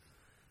manoeuvre.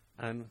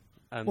 And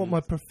What, my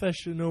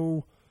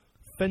professional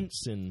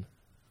fencing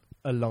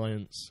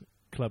alliance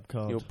club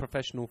card? your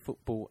professional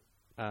football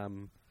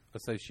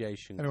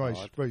association Anyway,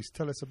 card. Reese,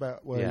 tell us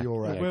about where Yeah.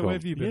 you're at. Yeah. Where go on.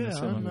 have you been Yeah, this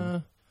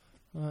summer?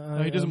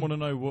 No, he doesn't want to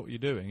know what you're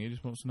doing. He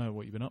just wants to know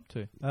what you've been up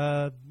to.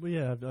 Well,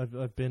 yeah,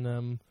 I've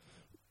been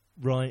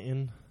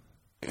writing.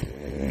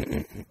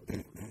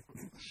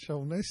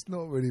 Sean, that's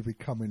not really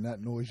becoming that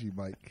noise you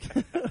make.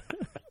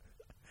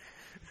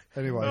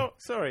 Anyway, Oh,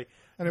 sorry.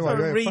 anyway,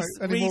 Sorry, yeah, Reese,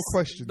 any more Reese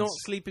questions? Not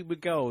sleeping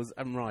with girls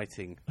and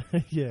writing.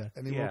 Yeah.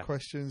 Any Yeah. more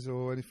questions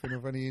or anything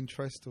of any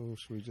interest, or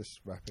should we just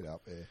wrap it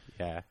up here?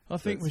 Yeah. I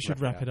think we Let's should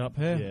wrap it up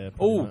here. Yeah. pretty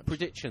Oh, much.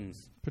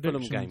 predictions.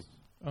 Predictions. Fulham game.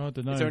 I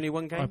don't know. Is there only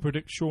one I game?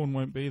 predict Sean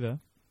won't be there.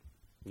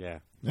 Yeah.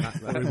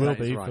 It will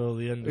be right. for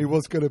the end. He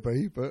was going to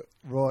be, but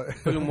right.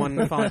 Fulham won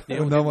 5-0. Well,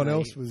 no didn't one they?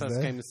 else was First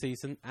there. game of the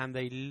season, and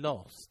they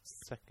lost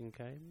second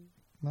game.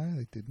 No,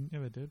 they didn't. Yeah,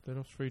 they did. They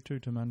lost 3-2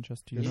 to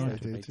Manchester Yes, United.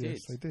 they did. They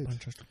Yes, they did.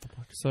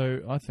 So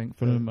I think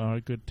Fulham are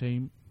a good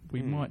team.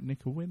 We might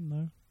nick a win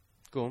though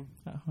Go on.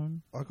 at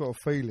home. I got a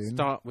feeling.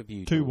 Start with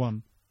you. George.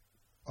 2-1.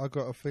 I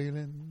got a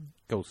feeling.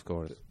 Goal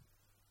scorers.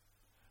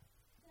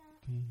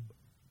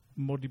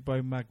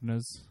 Modibo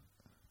Magnus.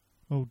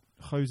 Oh,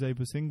 Jose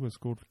Bosingwa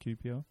scored for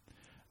QPR,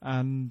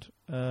 and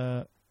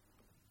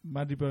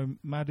Madibo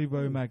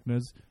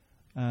Magnus,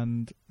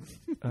 and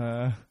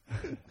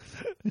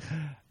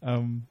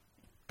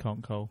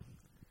Can't Cole.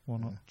 Why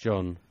not?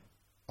 John.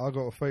 I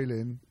got a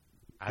feeling.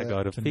 I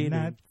got a feeling.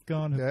 Tonight's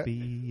gonna Yeah.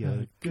 be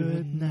a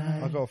good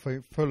night. I got a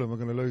feeling Fulham are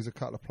going to lose a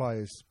couple of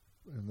players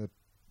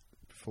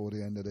before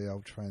the end of the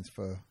old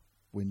transfer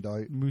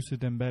window. Musa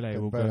Dembele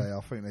will Dembele, go.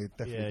 I think they're Yeah,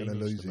 definitely he going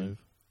to needs lose to him.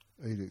 move.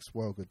 He looks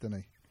well good, doesn't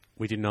he?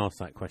 We didn't ask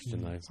that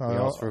question, though. So we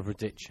I- asked for a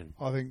prediction.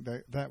 I think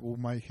that will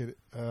make it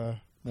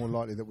more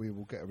likely that we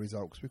will get a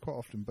result, because we quite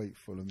often beat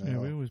Fulham. Yeah,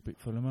 we always beat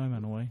Fulham home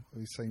and away.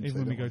 We seem Even to,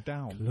 when we don't go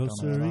down.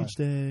 Closer Don't each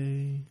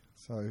day.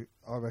 So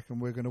I reckon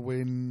we're going to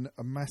win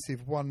a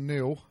massive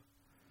 1-0.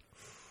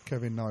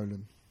 Kevin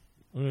Nolan.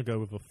 I'm going to go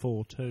with a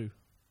 4-2.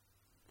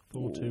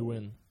 4-2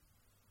 win.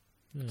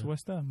 Yeah. To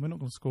West Ham. We're not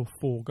going to score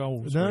 4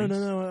 goals. No, Reece.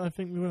 no, I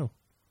think we will.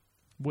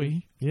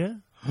 We? Yeah.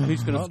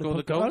 Who's going to Like score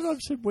the podcast- goals?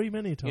 I've said we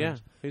many times. Yeah.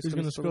 Who's going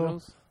gonna to score the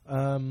score?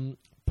 goals?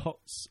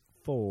 Potts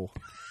 4.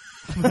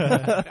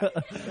 There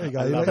you go.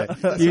 I love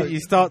That's it. You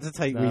start to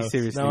take me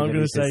seriously. No, I'm when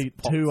going he to say says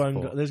Potts 2 own.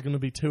 four. There's going to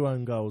be 2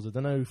 own goals. I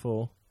don't know who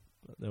for,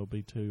 but there'll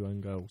be 2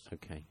 own goals.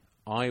 Okay.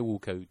 I will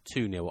go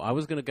 2-0. I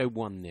was going to go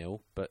 1-0,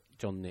 but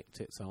John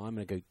nicked it, so I'm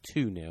going to go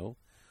 2-0,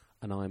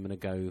 and I'm going to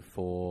go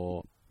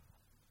for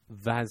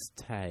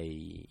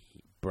Vazte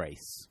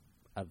brace.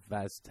 A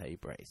Vazte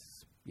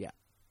brace. Yeah.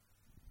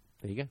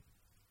 There you go.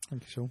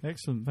 Thank you, Sean.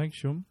 Excellent. Thanks,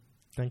 Sean.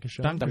 Thank you,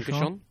 Sean. Danke Danke schön.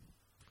 schön.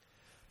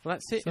 Well,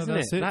 that's it, So isn't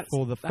that's it? it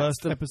for the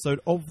first the- episode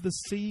of the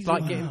It's season.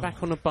 like getting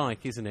back on a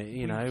bike, isn't it?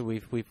 You know,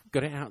 we've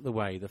got it out of the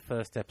way, the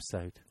first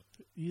episode.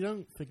 You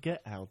don't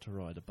forget how to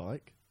ride a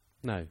bike.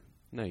 No,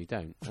 you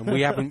don't. And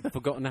we haven't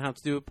forgotten how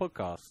to do a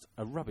podcast,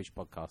 a rubbish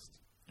podcast.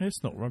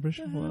 It's not rubbish.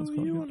 What the Well, hell that's are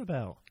quite you good. on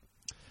about?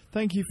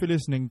 Thank you for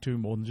listening to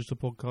More Than Just a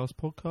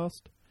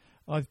Podcast.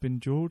 I've been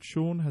George.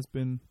 Sean has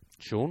been.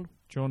 Sean?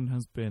 John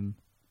has been.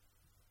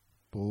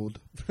 Bored.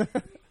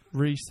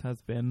 Reese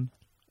has been.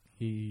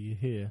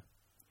 Here.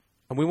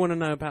 And we want to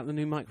know about the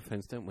new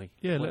microphones, don't we?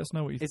 Yeah, Well, let us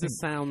know what you Is think. the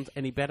sound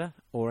any better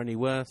or any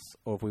worse,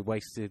 or have we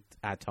wasted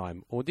our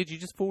time? Or did you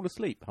just fall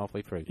asleep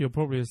halfway through? You're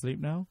probably asleep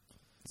now.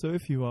 So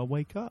if you are,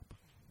 wake up.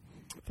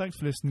 Thanks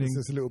for listening.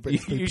 There's a little bit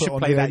to be You put should on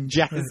play the that end.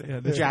 jazz, Yeah,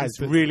 jazz this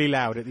bit- really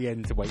loud at the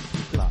end to wake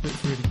people up.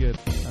 It's really good.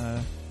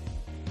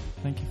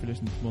 Thank you for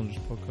listening to More Than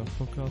Just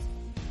a Podcast.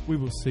 We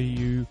will see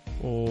you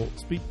or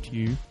speak to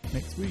you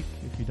next week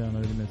if you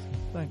download and listen.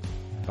 Thanks.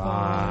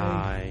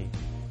 Bye.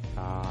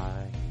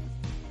 Bye.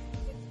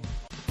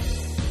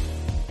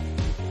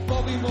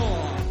 Bobby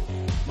Moore.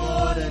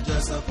 More than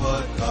just a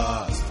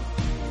podcast.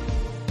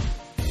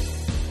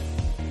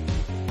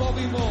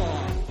 Bobby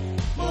Moore.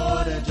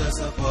 More than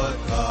just a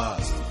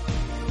podcast.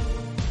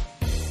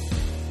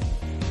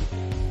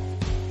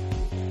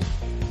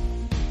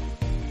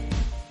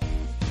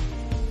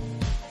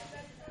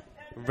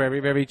 Very,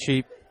 very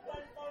cheap.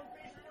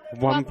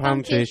 £1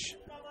 £1 fish.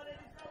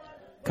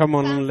 Come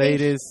on, £1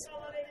 ladies.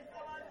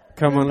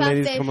 Come on, £1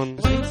 ladies. fish. Come on.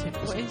 What is it?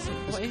 What is it?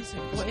 What is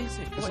it? What is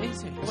it? What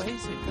is it? What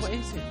is it? What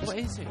is it? What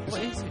is it? What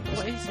is it? What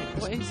is it?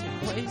 What is it?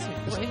 What is it?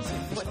 What is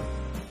it? What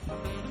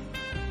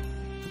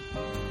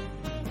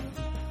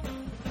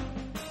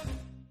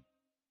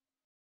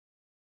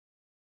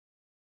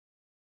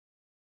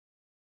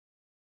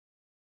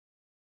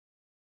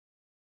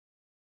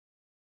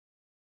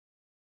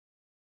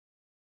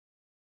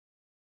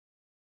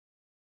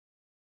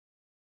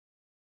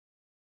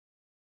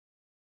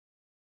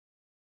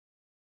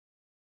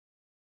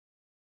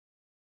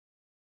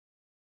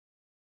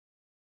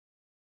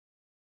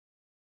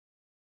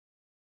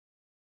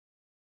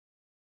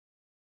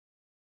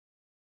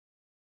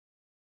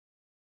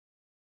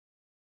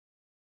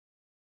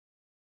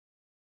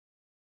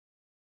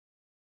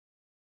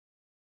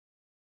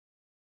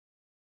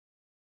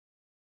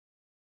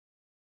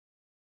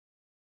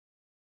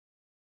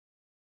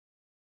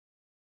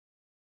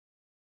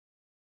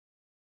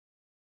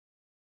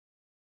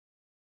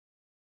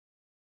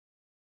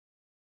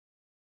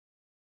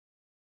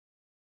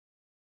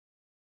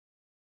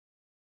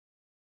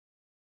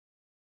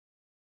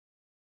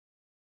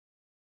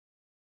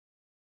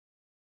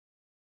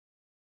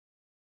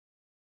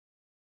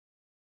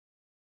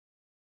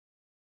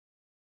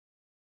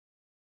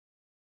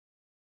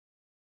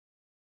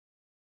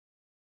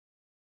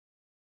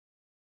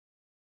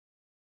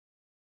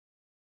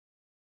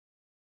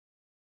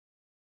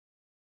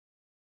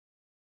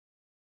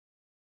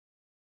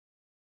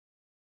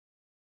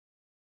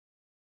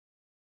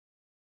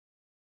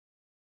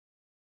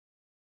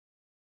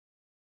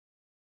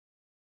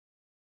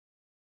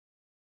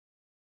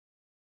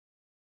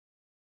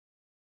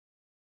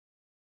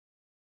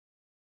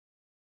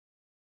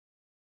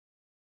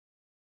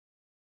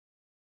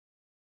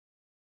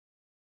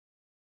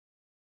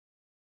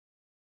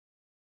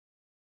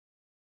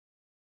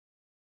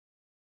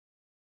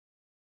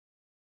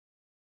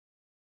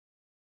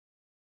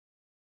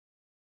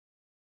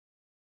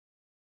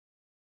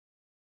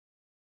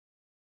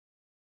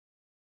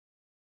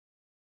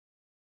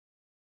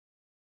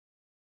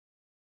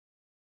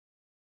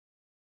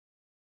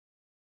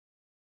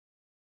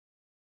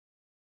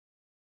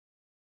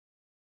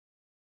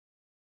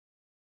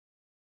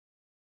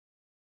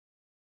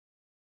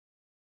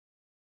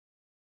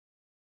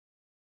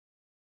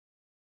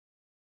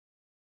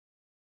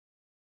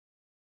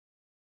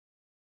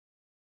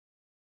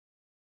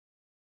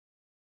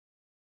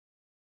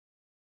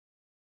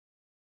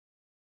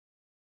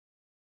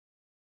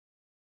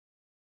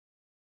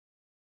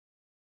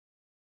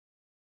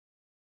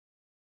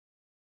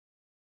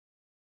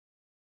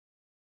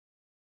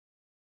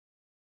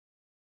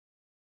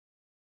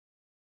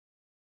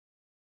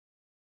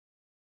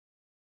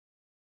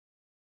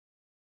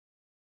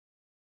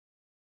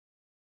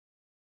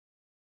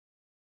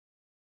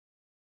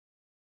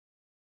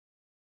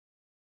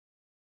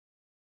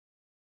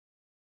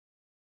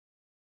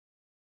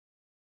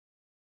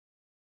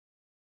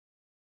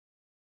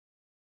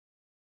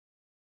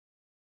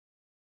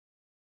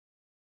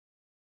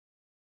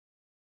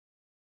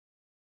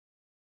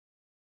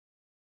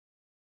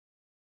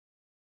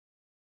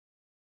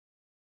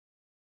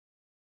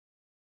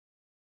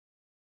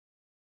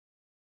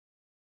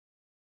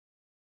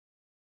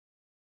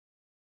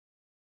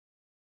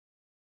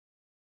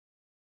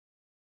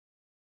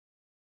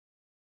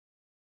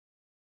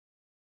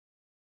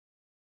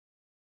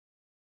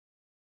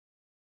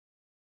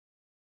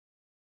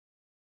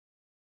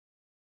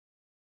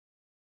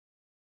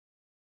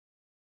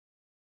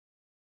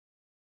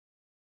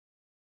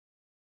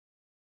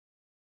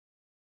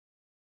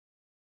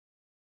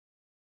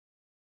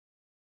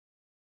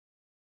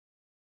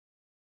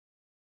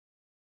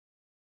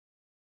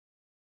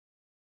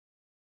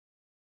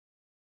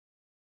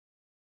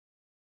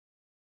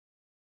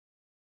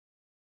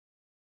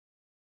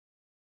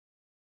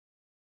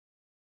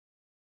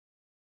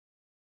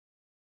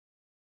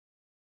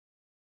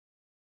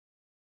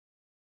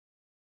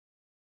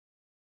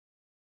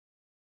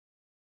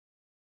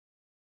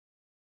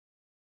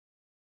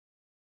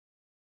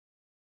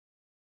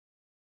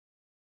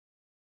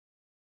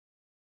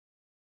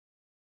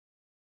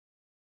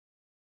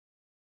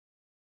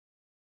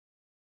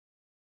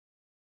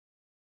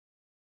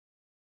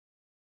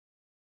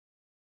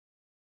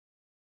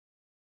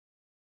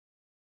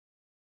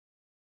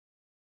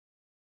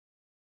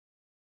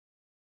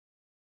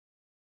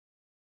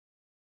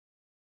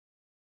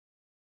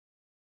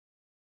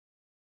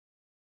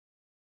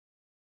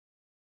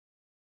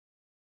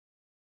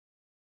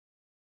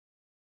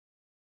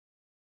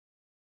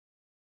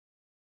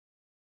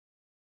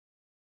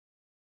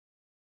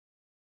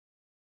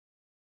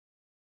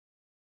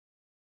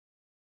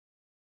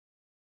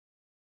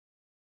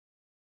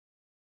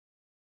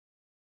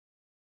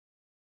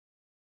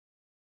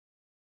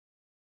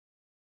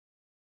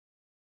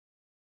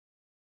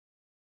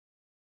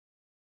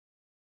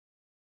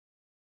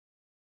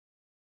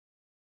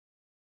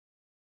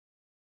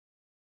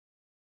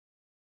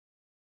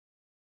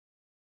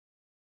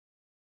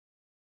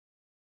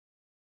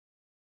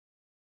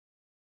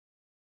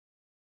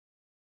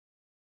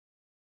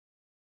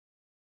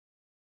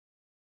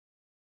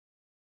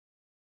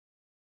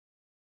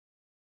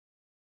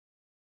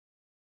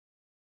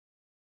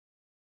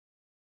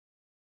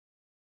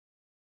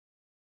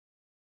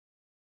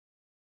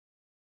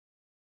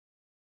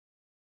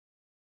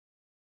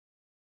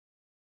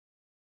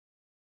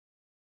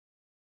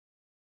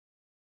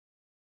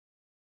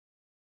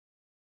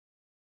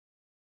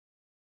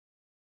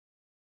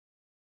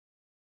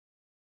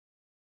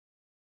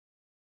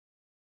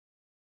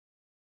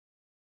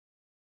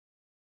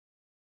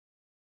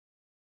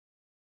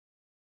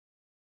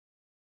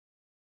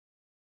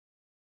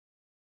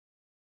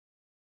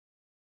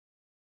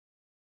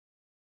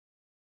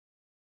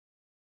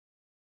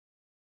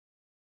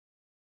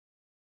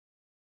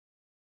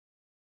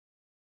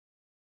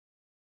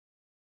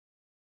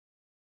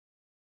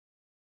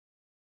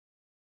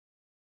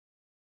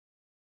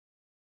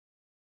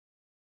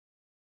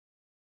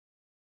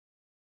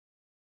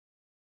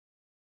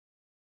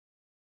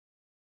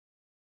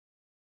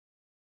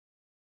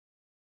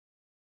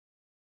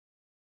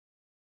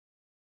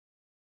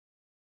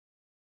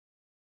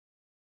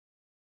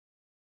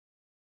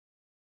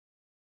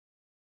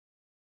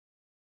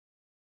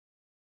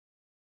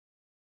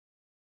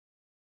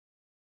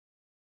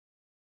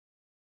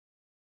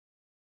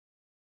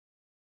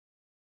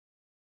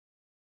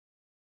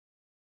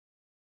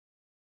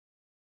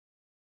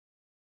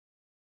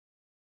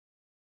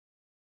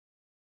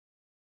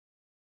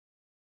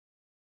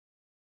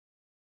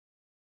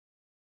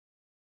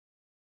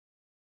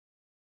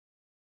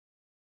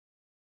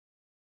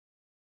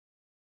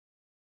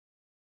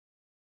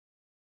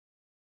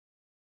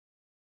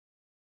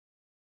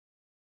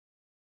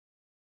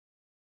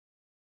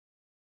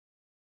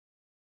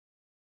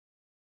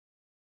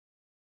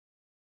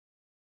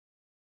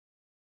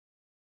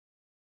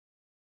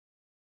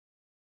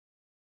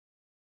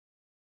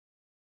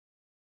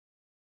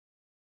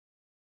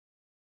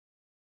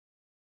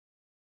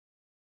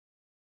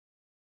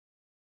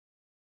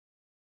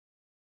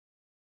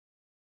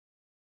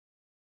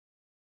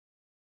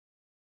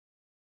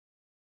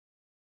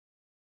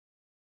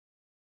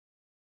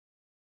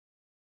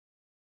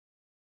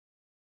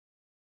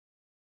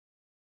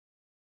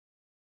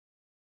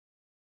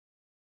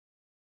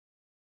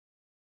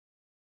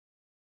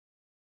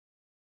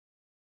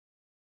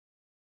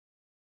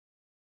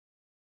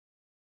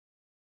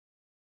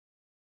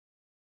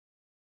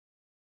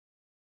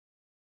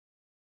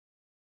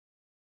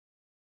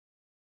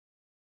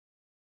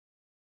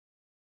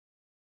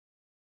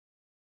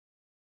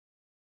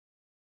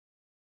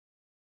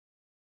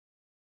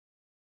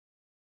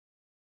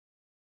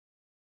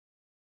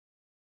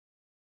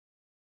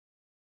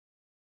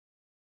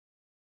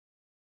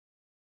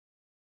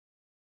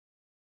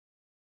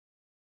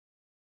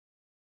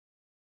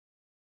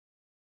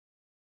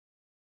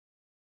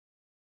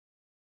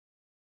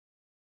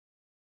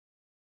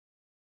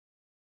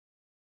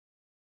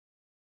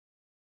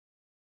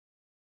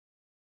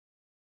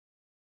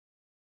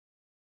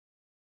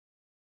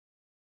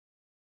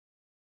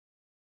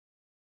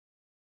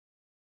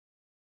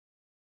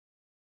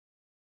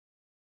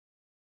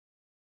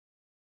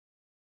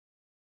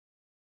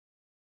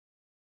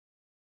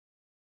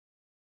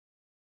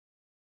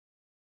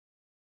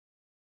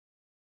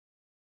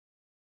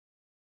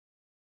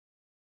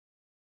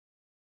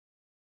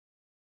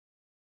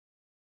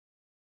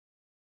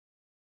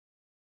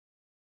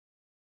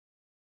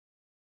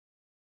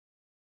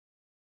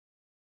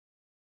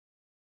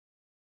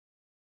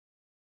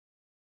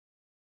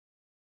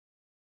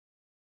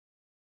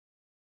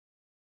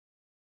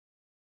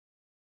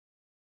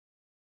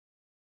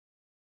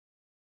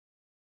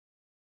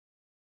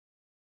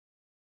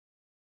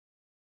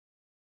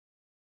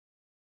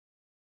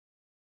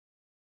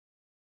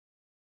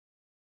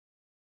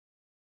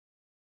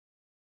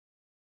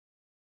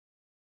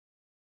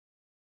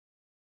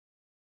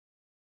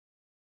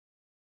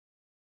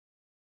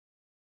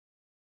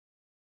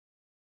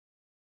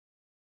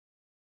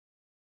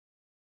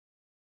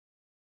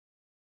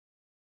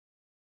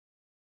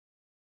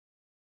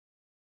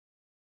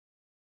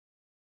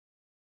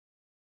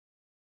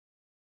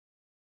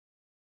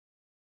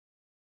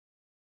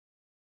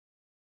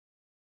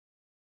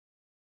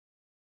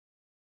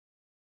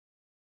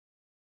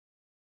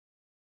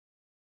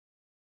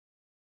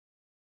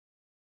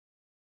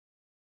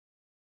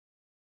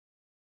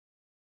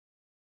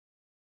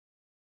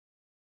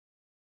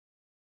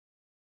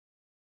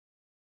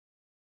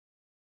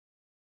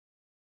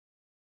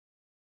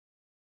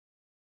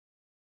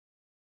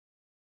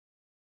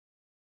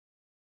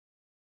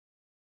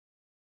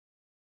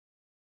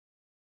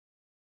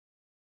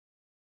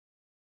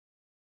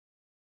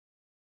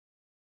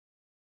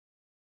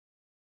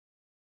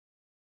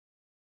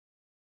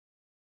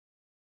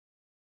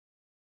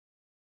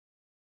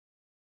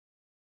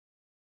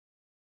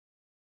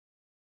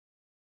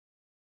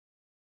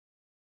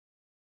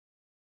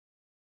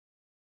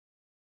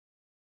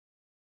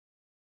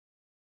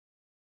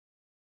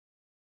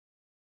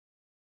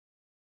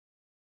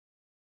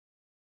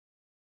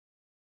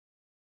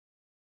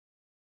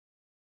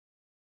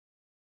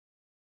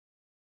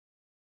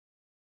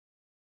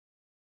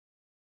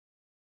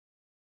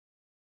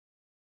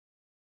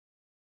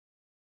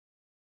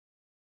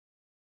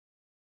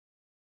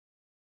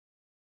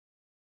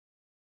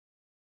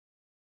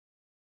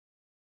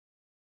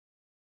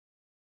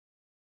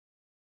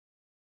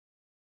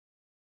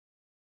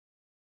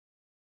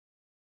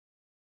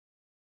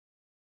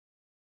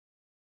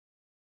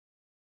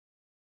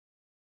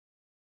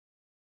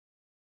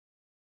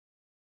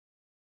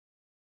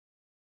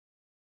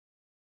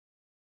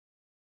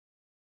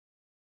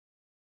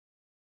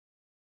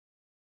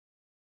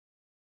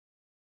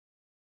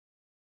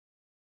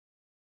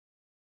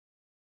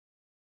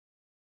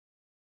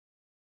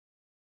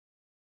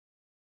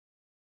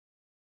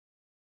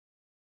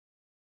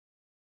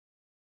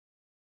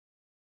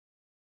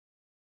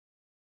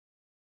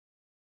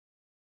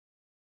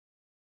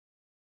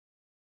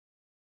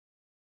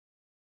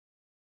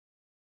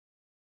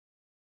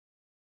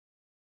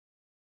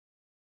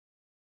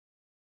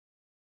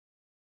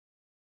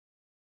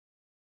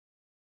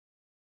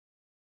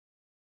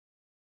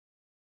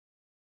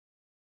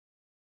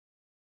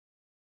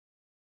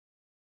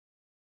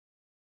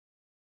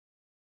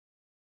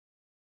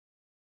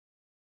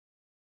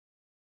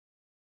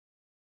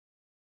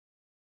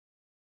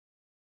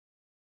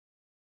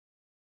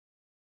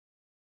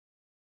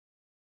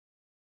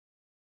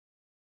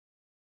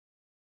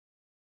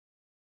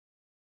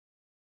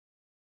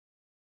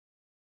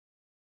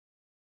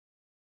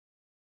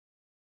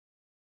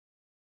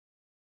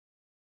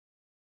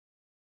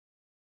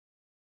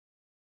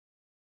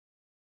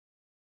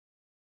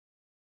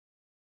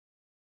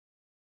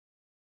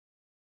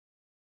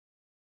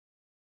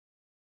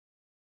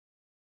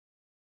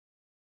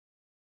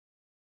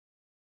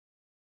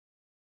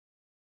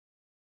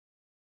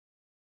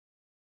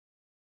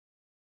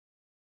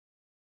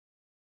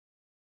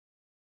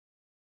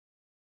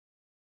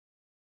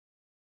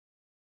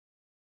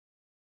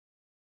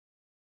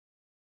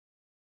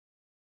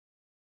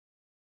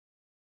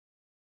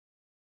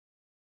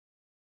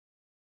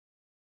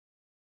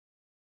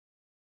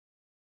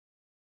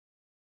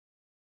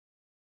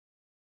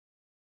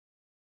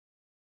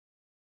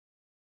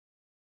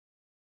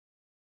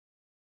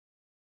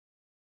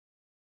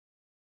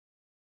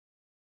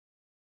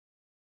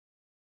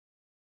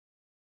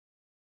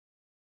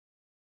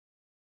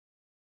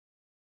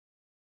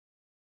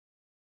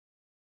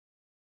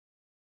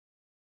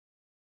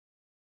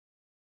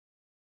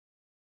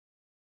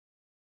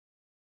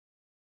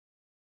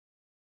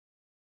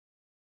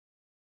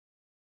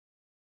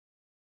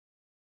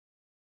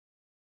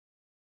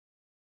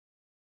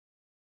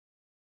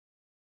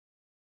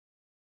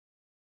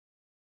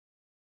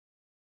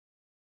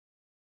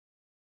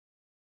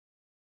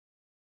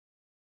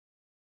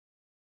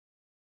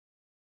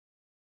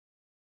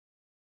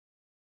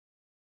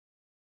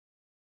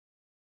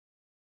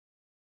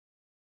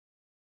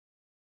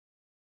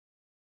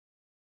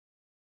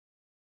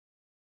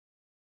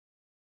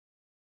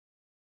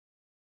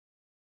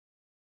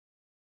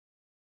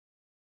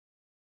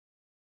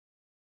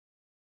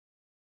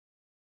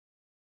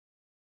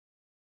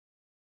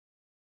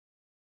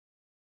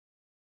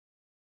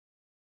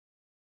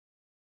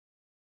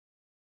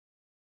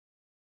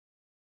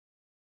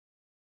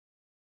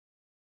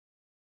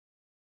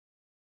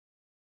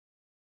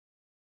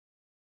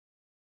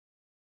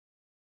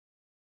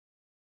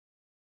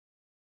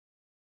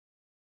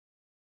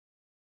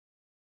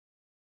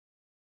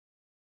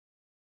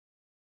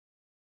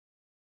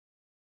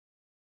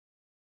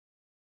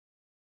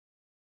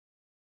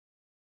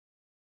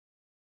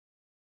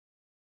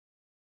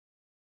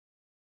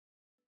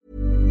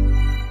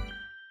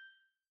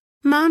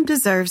Mom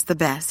deserves the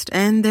best,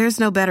 and there's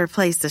no better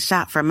place to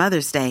shop for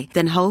Mother's Day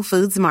than Whole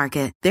Foods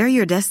Market. They're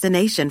your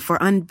destination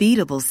for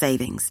unbeatable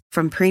savings,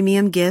 from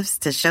premium gifts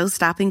to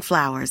show-stopping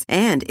flowers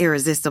and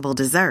irresistible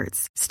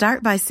desserts.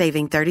 Start by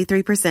saving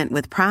 33%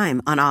 with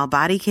Prime on all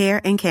body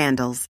care and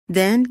candles.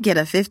 Then get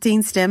a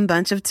 15-stem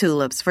bunch of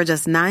tulips for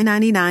just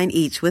 $9.99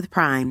 each with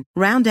Prime.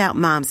 Round out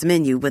Mom's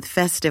menu with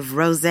festive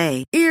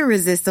rosé,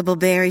 irresistible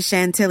berry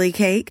chantilly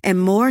cake,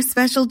 and more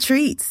special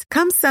treats.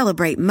 Come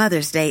celebrate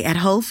Mother's Day at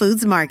Whole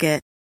Foods Market.